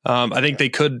 I think they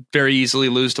could very easily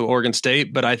lose to Oregon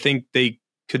State, but I think they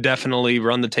could definitely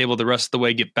run the table the rest of the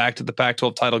way, get back to the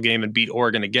Pac-12 title game and beat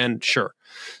Oregon again. Sure.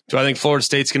 Do I think Florida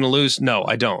State's going to lose? No,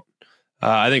 I don't.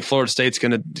 I think Florida State's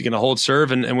going to hold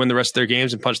serve and win the rest of their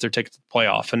games and punch their ticket to the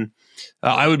playoff. And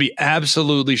I would be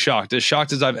absolutely shocked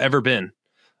as I've ever been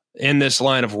in this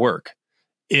line of work,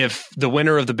 if the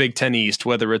winner of the Big Ten East,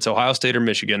 whether it's Ohio State or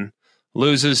Michigan,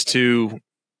 loses to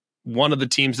one of the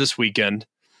teams this weekend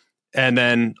and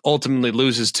then ultimately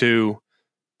loses to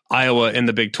Iowa in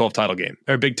the Big 12 title game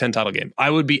or Big 10 title game. I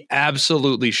would be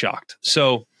absolutely shocked.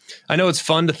 So I know it's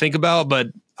fun to think about, but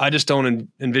I just don't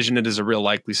envision it as a real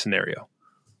likely scenario.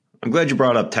 I'm glad you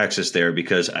brought up Texas there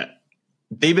because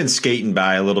they've been skating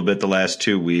by a little bit the last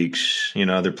 2 weeks. You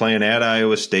know, they're playing at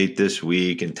Iowa State this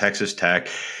week and Texas Tech.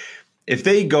 If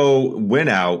they go win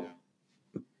out,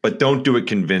 but don't do it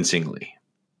convincingly,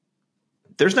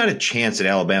 there's not a chance that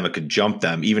Alabama could jump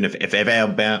them, even if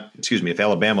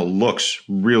Alabama looks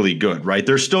really good, right?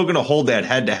 They're still going to hold that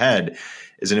head-to-head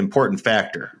as an important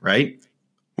factor, right?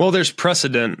 Well, there's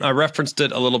precedent. I referenced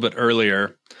it a little bit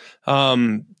earlier.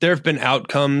 There have been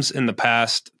outcomes in the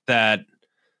past that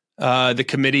the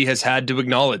committee has had to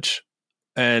acknowledge.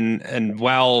 And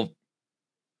while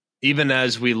even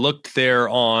as we looked there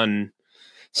on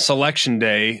Selection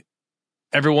Day,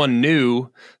 everyone knew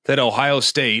that Ohio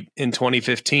State in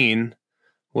 2015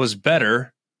 was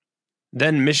better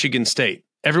than Michigan State.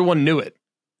 Everyone knew it.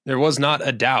 There was not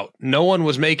a doubt. No one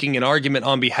was making an argument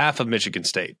on behalf of Michigan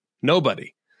State.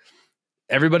 Nobody.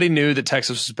 Everybody knew that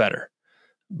Texas was better.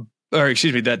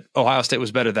 That Ohio State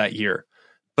was better that year.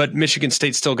 But Michigan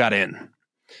State still got in.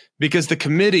 Because the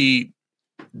committee,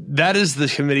 that is the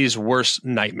committee's worst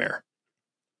nightmare.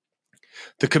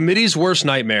 The committee's worst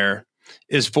nightmare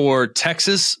is for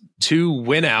Texas to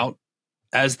win out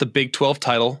as the Big 12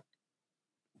 title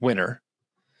winner,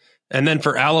 and then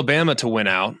for Alabama to win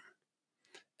out,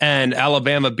 and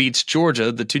Alabama beats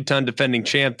Georgia, the two-time defending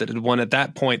champ that had won at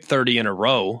that point 30 in a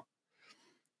row,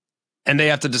 and they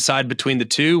have to decide between the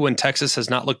two when Texas has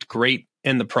not looked great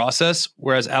in the process,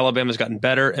 whereas Alabama's gotten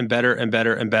better and better and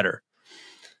better and better.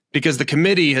 Because the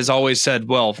committee has always said,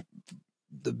 well,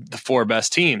 the four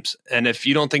best teams. And if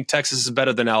you don't think Texas is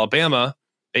better than Alabama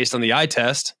based on the eye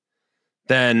test,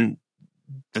 then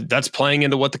that's playing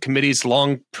into what the committee's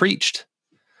long preached.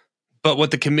 But what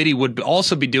the committee would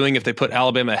also be doing if they put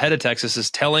Alabama ahead of Texas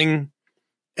is telling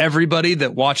everybody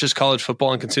that watches college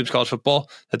football and consumes college football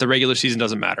that the regular season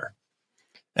doesn't matter.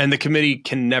 And the committee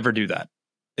can never do that.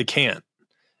 It can't.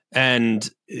 And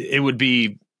it would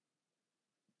be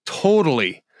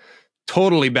totally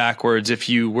backwards if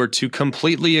you were to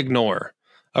completely ignore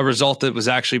a result that was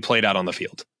actually played out on the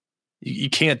field. You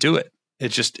can't do it.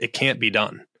 It can't be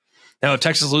done. Now, if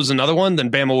Texas loses another one, then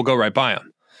Bama will go right by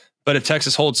them. But if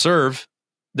Texas holds serve,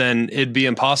 then it'd be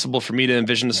impossible for me to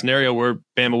envision a scenario where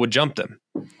Bama would jump them.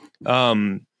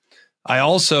 I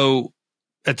also,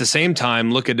 at the same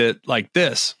time, look at it like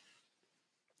this.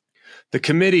 The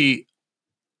committee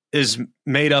is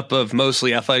made up of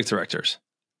mostly athletic directors.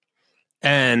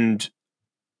 And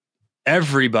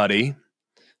everybody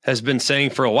has been saying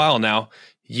for a while now,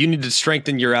 you need to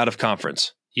strengthen your out of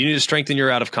conference. You need to strengthen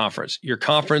your out of conference. Your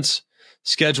conference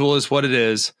schedule is what it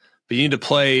is, but you need to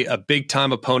play a big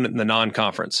time opponent in the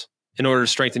non-conference in order to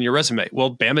strengthen your resume.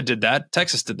 Well, Bama did that.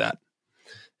 Texas did that.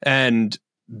 And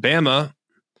Bama,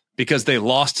 because they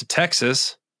lost to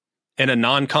Texas in a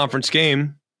non-conference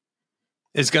game,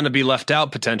 is going to be left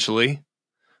out potentially.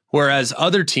 Whereas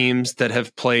other teams that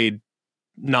have played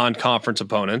non-conference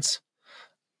opponents,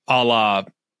 a la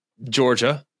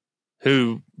Georgia,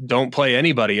 who don't play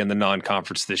anybody in the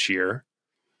non-conference this year.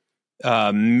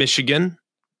 Michigan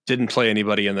didn't play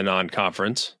anybody in the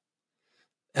non-conference.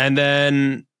 And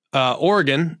then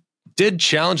Oregon did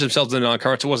challenge themselves in the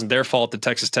non-conference. It wasn't their fault that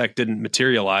Texas Tech didn't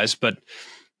materialize, but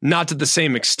not to the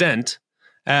same extent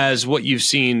as what you've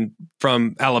seen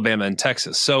from Alabama and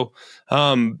Texas. So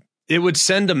it would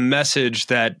send a message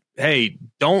that, hey,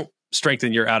 don't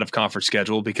strengthen your out-of-conference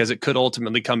schedule because it could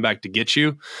ultimately come back to get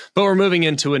you. But we're moving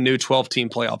into a new 12-team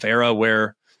playoff era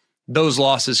where those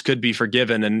losses could be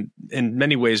forgiven and in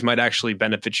many ways might actually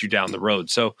benefit you down the road.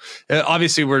 So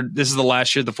obviously this is the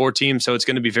last year of the 4 teams, so it's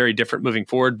going to be very different moving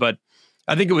forward. But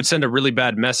I think it would send a really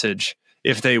bad message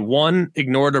if they, 1,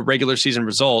 ignored a regular season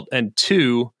result, and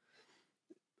 2,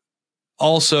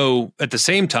 also at the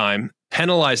same time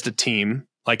penalized a team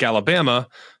like Alabama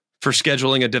for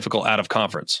scheduling a difficult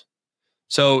out-of-conference.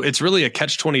 So it's really a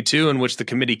catch-22 in which the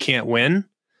committee can't win.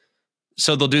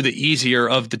 So they'll do the easier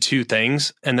of the two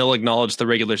things, and they'll acknowledge the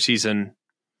regular season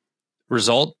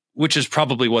result, which is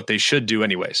probably what they should do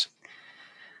anyways.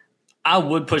 I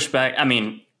would push back. I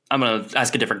mean, I'm going to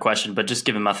ask a different question, but just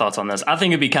giving my thoughts on this, I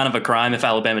think it'd be kind of a crime if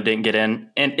Alabama didn't get in.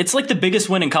 And it's like the biggest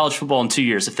win in college football in 2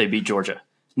 years if they beat Georgia.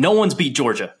 No one's beat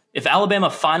Georgia. If Alabama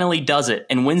finally does it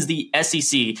and wins the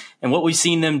SEC and what we've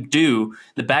seen them do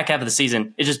the back half of the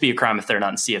season, it'd just be a crime if they're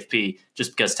not in CFP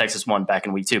just because Texas won back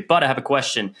in week 2. But I have a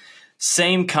question.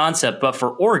 Same concept, but for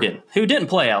Oregon, who didn't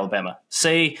play Alabama.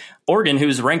 Say Oregon,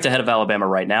 who's ranked ahead of Alabama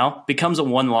right now, becomes a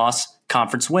one-loss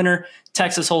conference winner.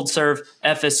 Texas holds serve,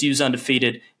 FSU's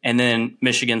undefeated, and then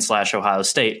Michigan/Ohio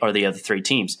State are the other three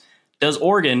teams. Does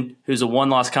Oregon, who's a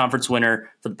one-loss conference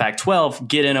winner for the Pac-12,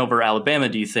 get in over Alabama,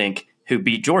 do you think, who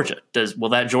beat Georgia? Will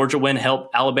that Georgia win help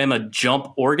Alabama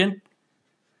jump Oregon?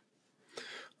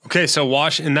 Okay, so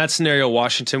in that scenario,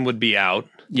 Washington would be out.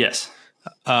 Yes.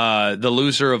 The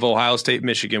loser of Ohio State,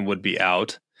 Michigan would be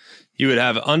out. You would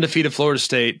have undefeated Florida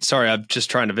State. Sorry, I'm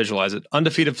just trying to visualize it.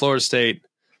 Undefeated Florida State,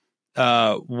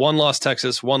 one loss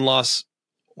Texas, one loss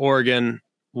Oregon,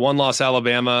 one loss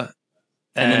Alabama,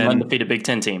 and then undefeated Big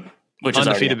Ten team, which is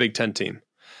undefeated Big Ten team.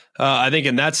 I think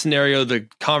in that scenario, the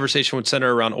conversation would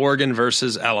center around Oregon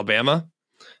versus Alabama.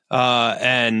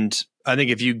 And I think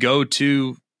if you go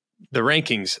to the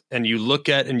rankings and you look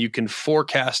at and you can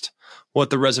forecast what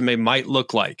the resume might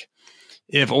look like.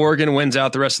 If Oregon wins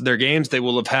out the rest of their games, they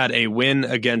will have had a win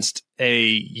against a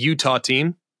Utah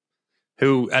team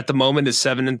who at the moment is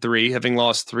 7-3, having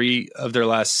lost 3 of their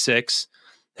last 6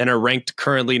 and are ranked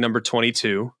currently number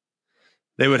 22.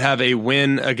 They would have a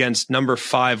win against number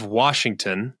 5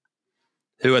 Washington,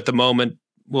 who at the moment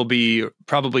will be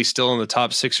probably still in the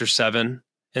top 6 or 7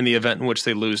 in the event in which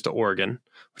they lose to Oregon,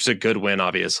 which is a good win,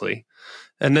 obviously.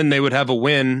 And then they would have a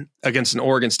win against an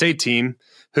Oregon State team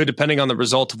who, depending on the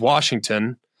result of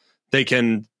Washington, they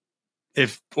can,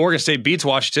 if Oregon State beats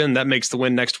Washington, that makes the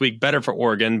win next week better for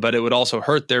Oregon, but it would also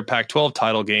hurt their Pac-12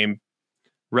 title game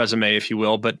resume, if you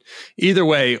will. But either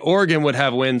way, Oregon would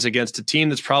have wins against a team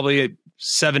that's probably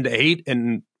 7-8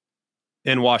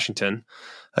 in Washington,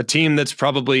 a team that's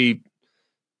probably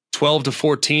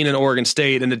 12-14 in Oregon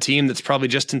State, and a team that's probably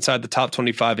just inside the top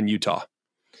 25 in Utah.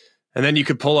 And then you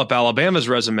could pull up Alabama's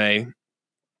resume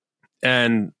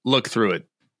and look through it.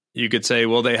 You could say,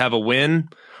 well, they have a win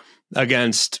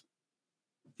against,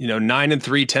 9-3,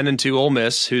 10-2 Ole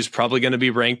Miss, who's probably going to be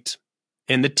ranked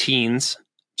in the teens,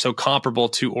 so comparable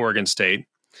to Oregon State.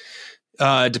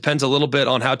 It depends a little bit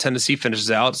on how Tennessee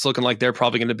finishes out. It's looking like they're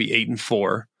probably going to be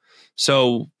 8-4.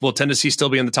 So will Tennessee still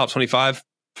be in the top 25?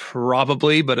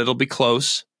 Probably, but it'll be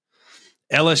close.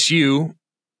 LSU,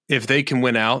 if they can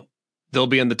win out, they'll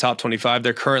be in the top 25.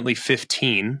 They're currently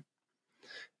 15.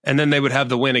 And then they would have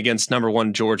the win against number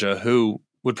 1 Georgia, who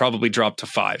would probably drop to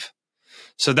 5.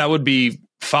 So that would be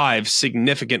 5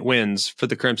 significant wins for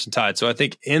the Crimson Tide. So I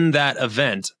think in that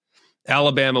event,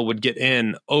 Alabama would get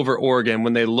in over Oregon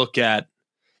when they look at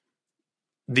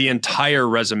the entire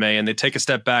resume and they take a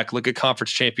step back, look at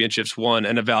conference championships won,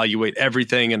 and evaluate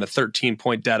everything in a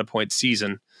 13-point data point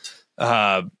season.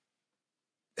 And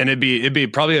it'd be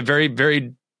probably a very,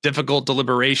 very difficult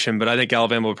deliberation, but I think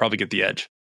Alabama would probably get the edge.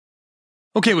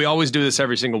 Okay, we always do this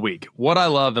every single week. What I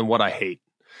love and what I hate.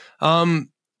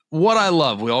 What I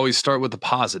love, we always start with the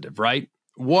positive, right?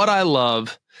 What I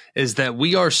love is that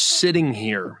we are sitting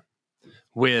here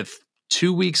with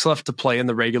 2 weeks left to play in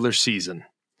the regular season.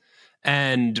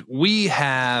 And we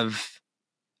have,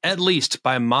 at least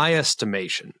by my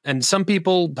estimation, and some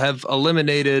people have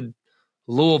eliminated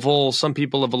Louisville, some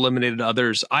people have eliminated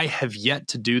others. I have yet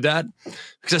to do that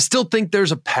because I still think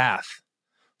there's a path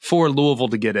for Louisville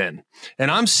to get in. And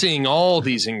I'm seeing all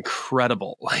these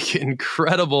incredible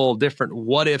different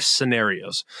what if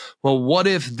scenarios. Well, what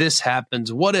if this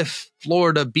happens? What if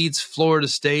Florida beats Florida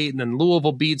State and then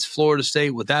Louisville beats Florida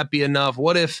State? Would that be enough?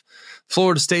 What if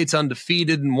Florida State's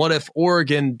undefeated? And what if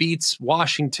Oregon beats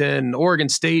Washington? Oregon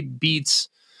State beats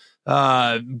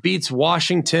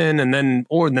Washington, and then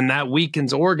that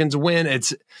weekend's Oregon's win.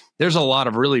 There's a lot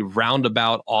of really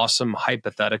roundabout, awesome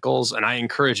hypotheticals, and I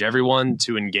encourage everyone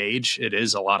to engage. It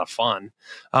is a lot of fun.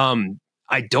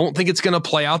 I don't think it's going to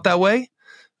play out that way,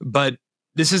 but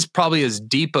this is probably as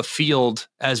deep a field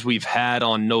as we've had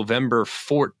on November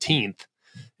 14th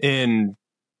in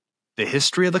the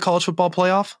history of the college football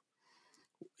playoff.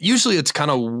 Usually it's kind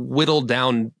of whittled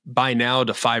down by now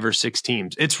to 5 or 6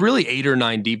 teams. It's really 8 or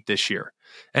 9 deep this year.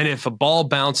 And if a ball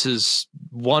bounces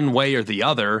one way or the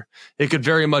other, it could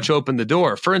very much open the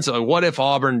door. For instance, what if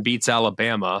Auburn beats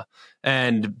Alabama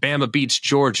and Bama beats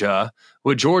Georgia?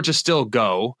 Would Georgia still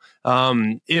go?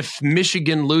 If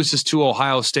Michigan loses to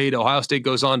Ohio State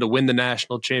goes on to win the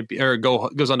national champion or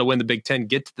goes on to win the Big Ten,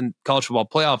 get to the college football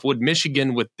playoff. Would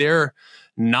Michigan, with their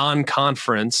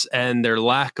non-conference and their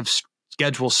lack of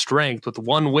schedule strength, with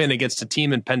one win against a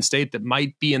team in Penn State that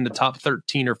might be in the top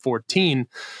 13 or 14,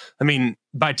 I mean,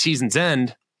 by season's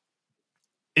end,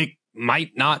 it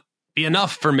might not be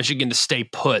enough for Michigan to stay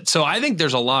put. So I think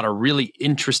there's a lot of really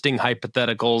interesting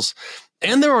hypotheticals,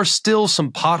 and there are still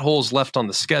some potholes left on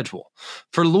the schedule.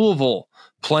 For Louisville,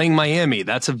 playing Miami.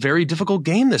 That's a very difficult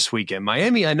game this weekend.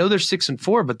 Miami, I know they're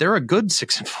 6-4, but they're a good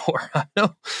 6-4. I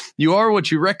know you are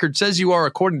what your record says you are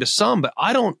according to some, but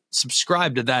I don't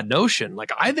subscribe to that notion.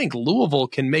 Like, I think Louisville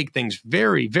can make things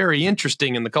very, very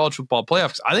interesting in the college football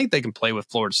playoffs. I think they can play with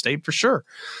Florida State for sure,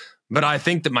 but I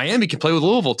think that Miami can play with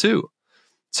Louisville too.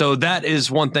 So that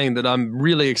is one thing that I'm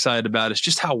really excited about, is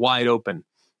just how wide open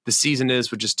the season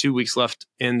is with just 2 weeks left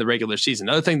in the regular season.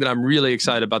 Another thing that I'm really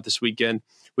excited about this weekend,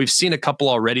 we've seen a couple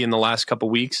already in the last couple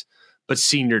weeks, but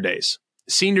senior days.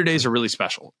 Senior days are really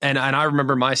special. And I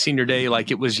remember my senior day like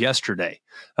it was yesterday.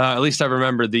 At least I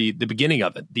remember the beginning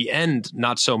of it. The end,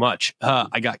 not so much.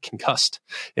 I got concussed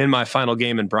in my final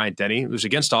game in Bryant-Denny. It was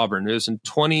against Auburn. It was in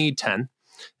 2010.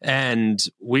 And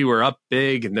we were up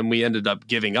big, and then we ended up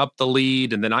giving up the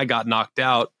lead, and then I got knocked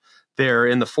out there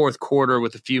in the fourth quarter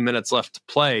with a few minutes left to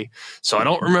play. So I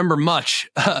don't remember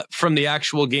much from the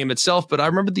actual game itself, but I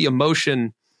remember the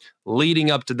emotion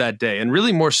leading up to that day, and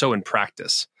really more so in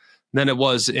practice than it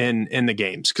was in the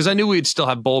games, because I knew we'd still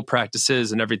have bowl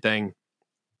practices and everything.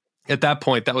 At that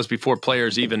point, that was before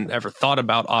players even ever thought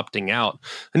about opting out.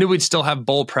 I knew we'd still have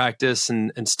bowl practice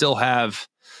and still have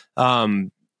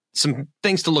some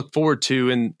things to look forward to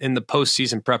in the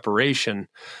postseason preparation.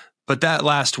 But that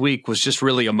last week was just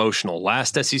really emotional.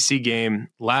 Last SEC game,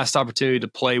 last opportunity to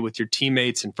play with your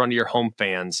teammates in front of your home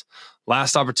fans,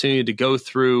 last opportunity to go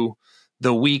through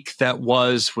the week that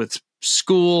was with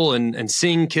school and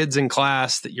seeing kids in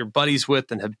class that you're buddies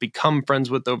with and have become friends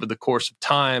with over the course of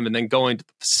time, and then going to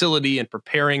the facility and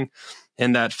preparing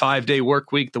in that 5-day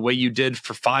work week the way you did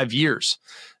for 5 years.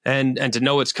 And to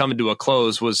know it's coming to a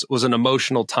close was an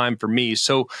emotional time for me.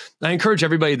 So I encourage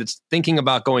everybody that's thinking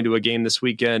about going to a game this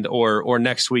weekend or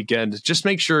next weekend, just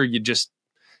make sure you just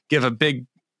give a big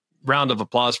round of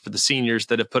applause for the seniors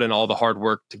that have put in all the hard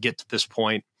work to get to this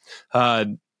point.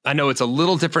 I know it's a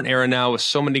little different era now with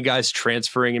so many guys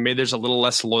transferring, and maybe there's a little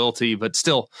less loyalty, but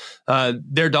still,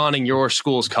 they're donning your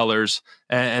school's colors,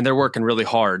 and they're working really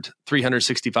hard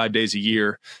 365 days a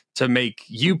year to make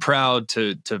you proud,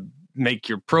 to make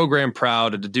your program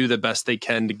proud, and to do the best they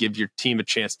can to give your team a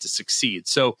chance to succeed.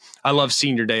 So I love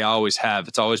senior day. I always have.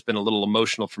 It's always been a little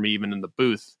emotional for me, even in the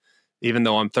booth, even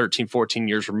though I'm 13, 14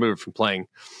 years removed from playing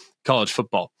college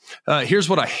football. Here's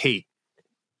what I hate.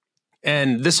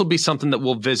 And this will be something that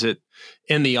we'll visit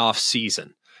in the off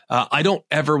season. I don't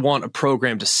ever want a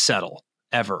program to settle,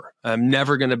 ever. I'm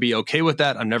never going to be okay with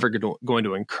that. I'm never going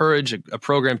to encourage a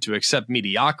program to accept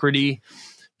mediocrity.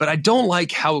 But I don't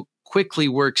like how quickly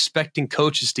we're expecting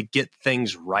coaches to get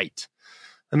things right.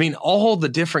 I mean, all the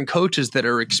different coaches that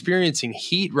are experiencing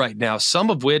heat right now, some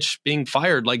of which being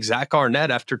fired, like Zach Arnett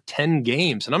after 10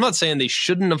 games. And I'm not saying they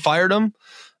shouldn't have fired him.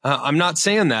 I'm not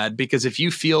saying that, because if you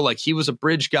feel like he was a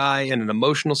bridge guy in an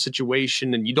emotional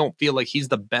situation and you don't feel like he's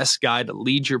the best guy to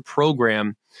lead your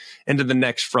program into the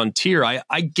next frontier,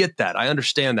 I get that. I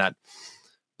understand that.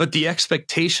 But the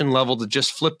expectation level to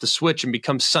just flip the switch and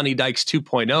become Sonny Dykes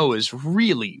 2.0 is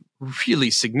really, really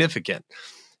significant.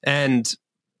 And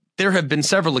there have been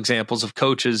several examples of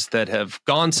coaches that have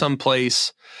gone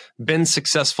someplace, been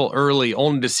successful early,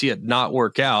 only to see it not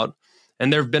work out.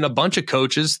 And there have been a bunch of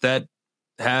coaches that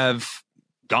have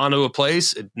gone to a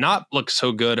place, it not look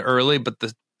so good early, but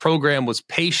the program was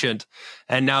patient,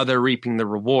 and now they're reaping the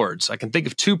rewards. I can think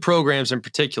of two programs in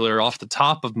particular off the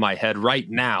top of my head right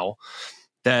now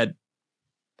that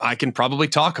I can probably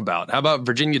talk about. How about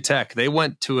Virginia Tech? They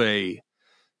went to a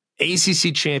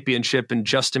ACC championship in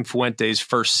Justin Fuente's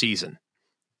first season.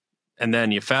 And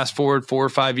then you fast forward 4 or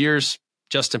 5 years,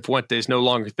 Justin Fuente's no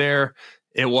longer there.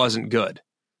 It wasn't good.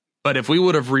 But if we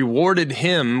would have rewarded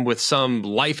him with some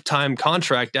lifetime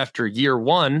contract after year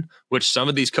one, which some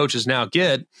of these coaches now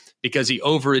get because he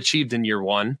overachieved in year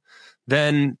one,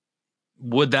 then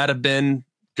would that have been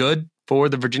good for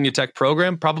the Virginia Tech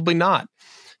program? Probably not.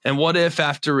 And what if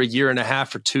after a year and a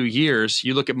half or 2 years,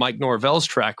 you look at Mike Norvell's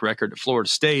track record at Florida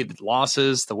State, the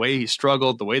losses, the way he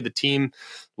struggled, the way the team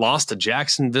lost to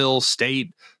Jacksonville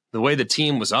State, the way the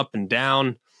team was up and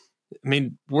down. I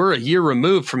mean, we're a year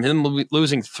removed from him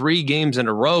losing 3 games in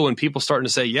a row, and people starting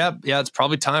to say, yeah, it's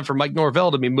probably time for Mike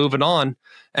Norvell to be moving on.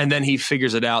 And then he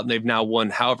figures it out, and they've now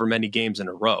won however many games in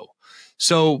a row.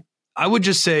 So I would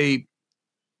just say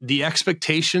the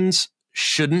expectations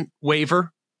shouldn't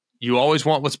waver. You always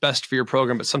want what's best for your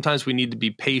program, but sometimes we need to be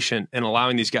patient in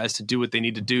allowing these guys to do what they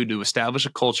need to do to establish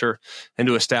a culture and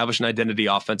to establish an identity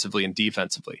offensively and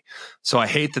defensively. So I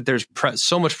hate that there's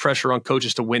so much pressure on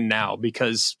coaches to win now,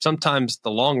 because sometimes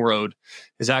the long road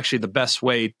is actually the best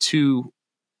way to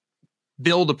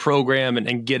build a program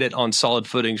and get it on solid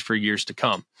footings for years to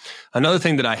come. Another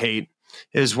thing that I hate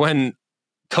is when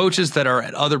coaches that are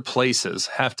at other places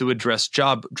have to address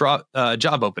job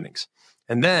openings.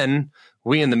 And then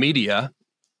we in the media,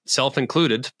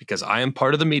 self-included, because I am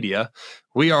part of the media,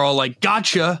 we are all like,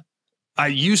 gotcha.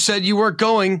 You said you weren't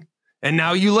going, and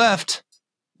now you left.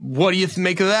 What do you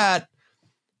make of that?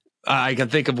 I can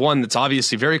think of one that's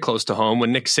obviously very close to home.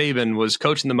 When Nick Saban was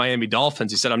coaching the Miami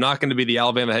Dolphins, he said, I'm not going to be the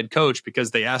Alabama head coach, because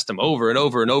they asked him over and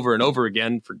over and over and over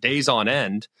again for days on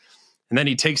end. And then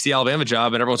he takes the Alabama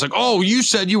job and everyone's like, oh, you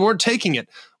said you weren't taking it.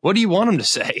 What do you want him to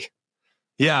say?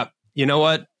 Yeah, you know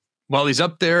what? While he's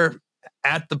up there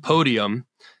at the podium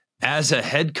as a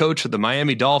head coach of the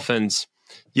Miami Dolphins,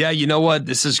 yeah, you know what?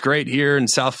 This is great here in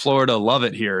South Florida. Love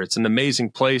it here. It's an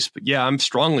amazing place. But yeah, I'm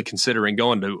strongly considering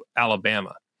going to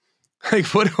Alabama. Like,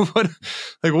 what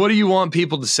do you want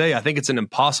people to say? I think it's an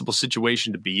impossible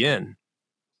situation to be in,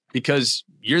 because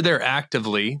you're there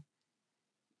actively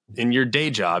in your day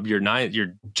job, your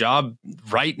job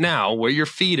right now, where your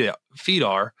feet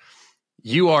are.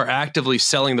 You are actively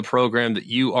selling the program that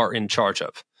you are in charge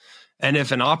of. And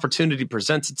if an opportunity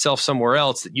presents itself somewhere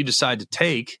else that you decide to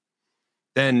take,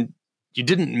 then you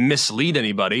didn't mislead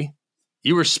anybody.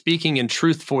 You were speaking in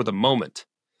truth for the moment.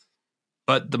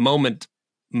 But the moment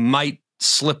might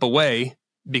slip away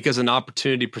because an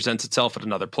opportunity presents itself at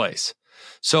another place.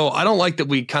 So I don't like that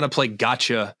we kind of play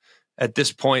gotcha at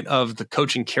this point of the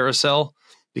coaching carousel,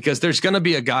 because there's going to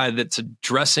be a guy that's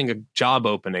addressing a job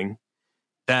opening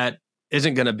that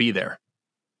isn't going to be there.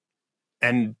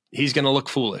 And he's going to look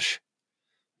foolish,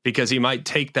 because he might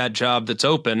take that job that's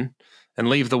open and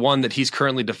leave the one that he's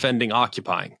currently defending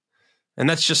occupying. And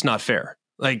that's just not fair.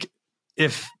 Like,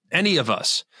 if any of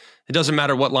us, it doesn't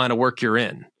matter what line of work you're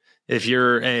in, if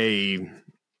you're a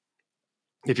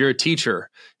teacher,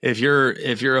 if you're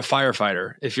a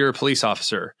firefighter, if you're a police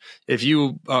officer, if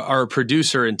you are a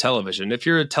producer in television, if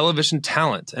you're a television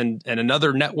talent and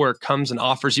another network comes and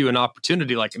offers you an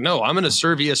opportunity, like, no, I'm going to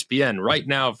serve ESPN right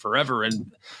now forever.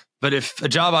 But if a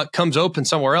job comes open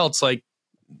somewhere else, like,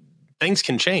 things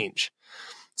can change.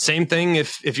 Same thing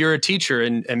if you're a teacher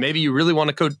and maybe you really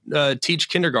want to teach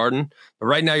kindergarten, but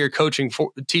right now you're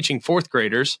teaching fourth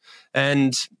graders,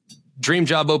 and dream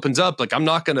job opens up. Like, I'm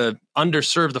not going to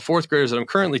underserve the fourth graders that I'm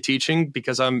currently teaching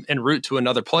because I'm en route to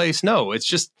another place. No, it's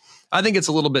just, I think it's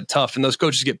a little bit tough, and those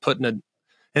coaches get put in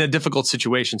a difficult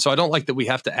situation. So I don't like that we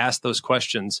have to ask those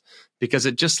questions, because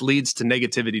it just leads to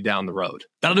negativity down the road.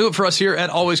 That'll do it for us here at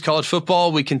Always College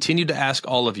Football. We continue to ask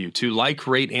all of you to like,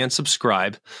 rate, and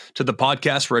subscribe to the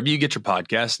podcast wherever you get your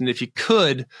podcast. And if you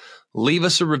could, leave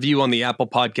us a review on the Apple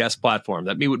Podcast platform.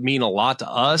 That would mean a lot to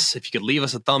us. If you could leave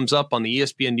us a thumbs up on the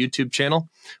ESPN YouTube channel,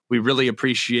 we really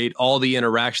appreciate all the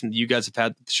interaction that you guys have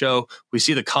had with the show. We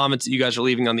see the comments that you guys are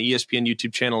leaving on the ESPN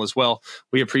YouTube channel as well.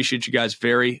 We appreciate you guys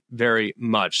very, very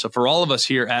much. So for all of us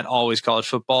here at Always College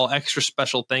Football, extra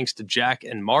special thanks to Jack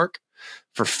and Mark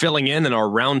for filling in our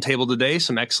roundtable today.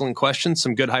 Some excellent questions,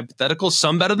 some good hypotheticals,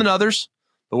 some better than others,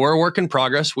 but we're a work in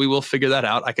progress. We will figure that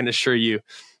out. I can assure you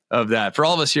of that. For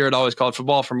all of us here at Always College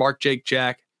Football, for Mark, Jake,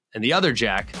 Jack, and the other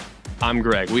Jack, I'm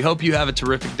Greg. We hope you have a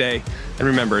terrific day. And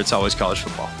remember, it's always college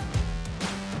football.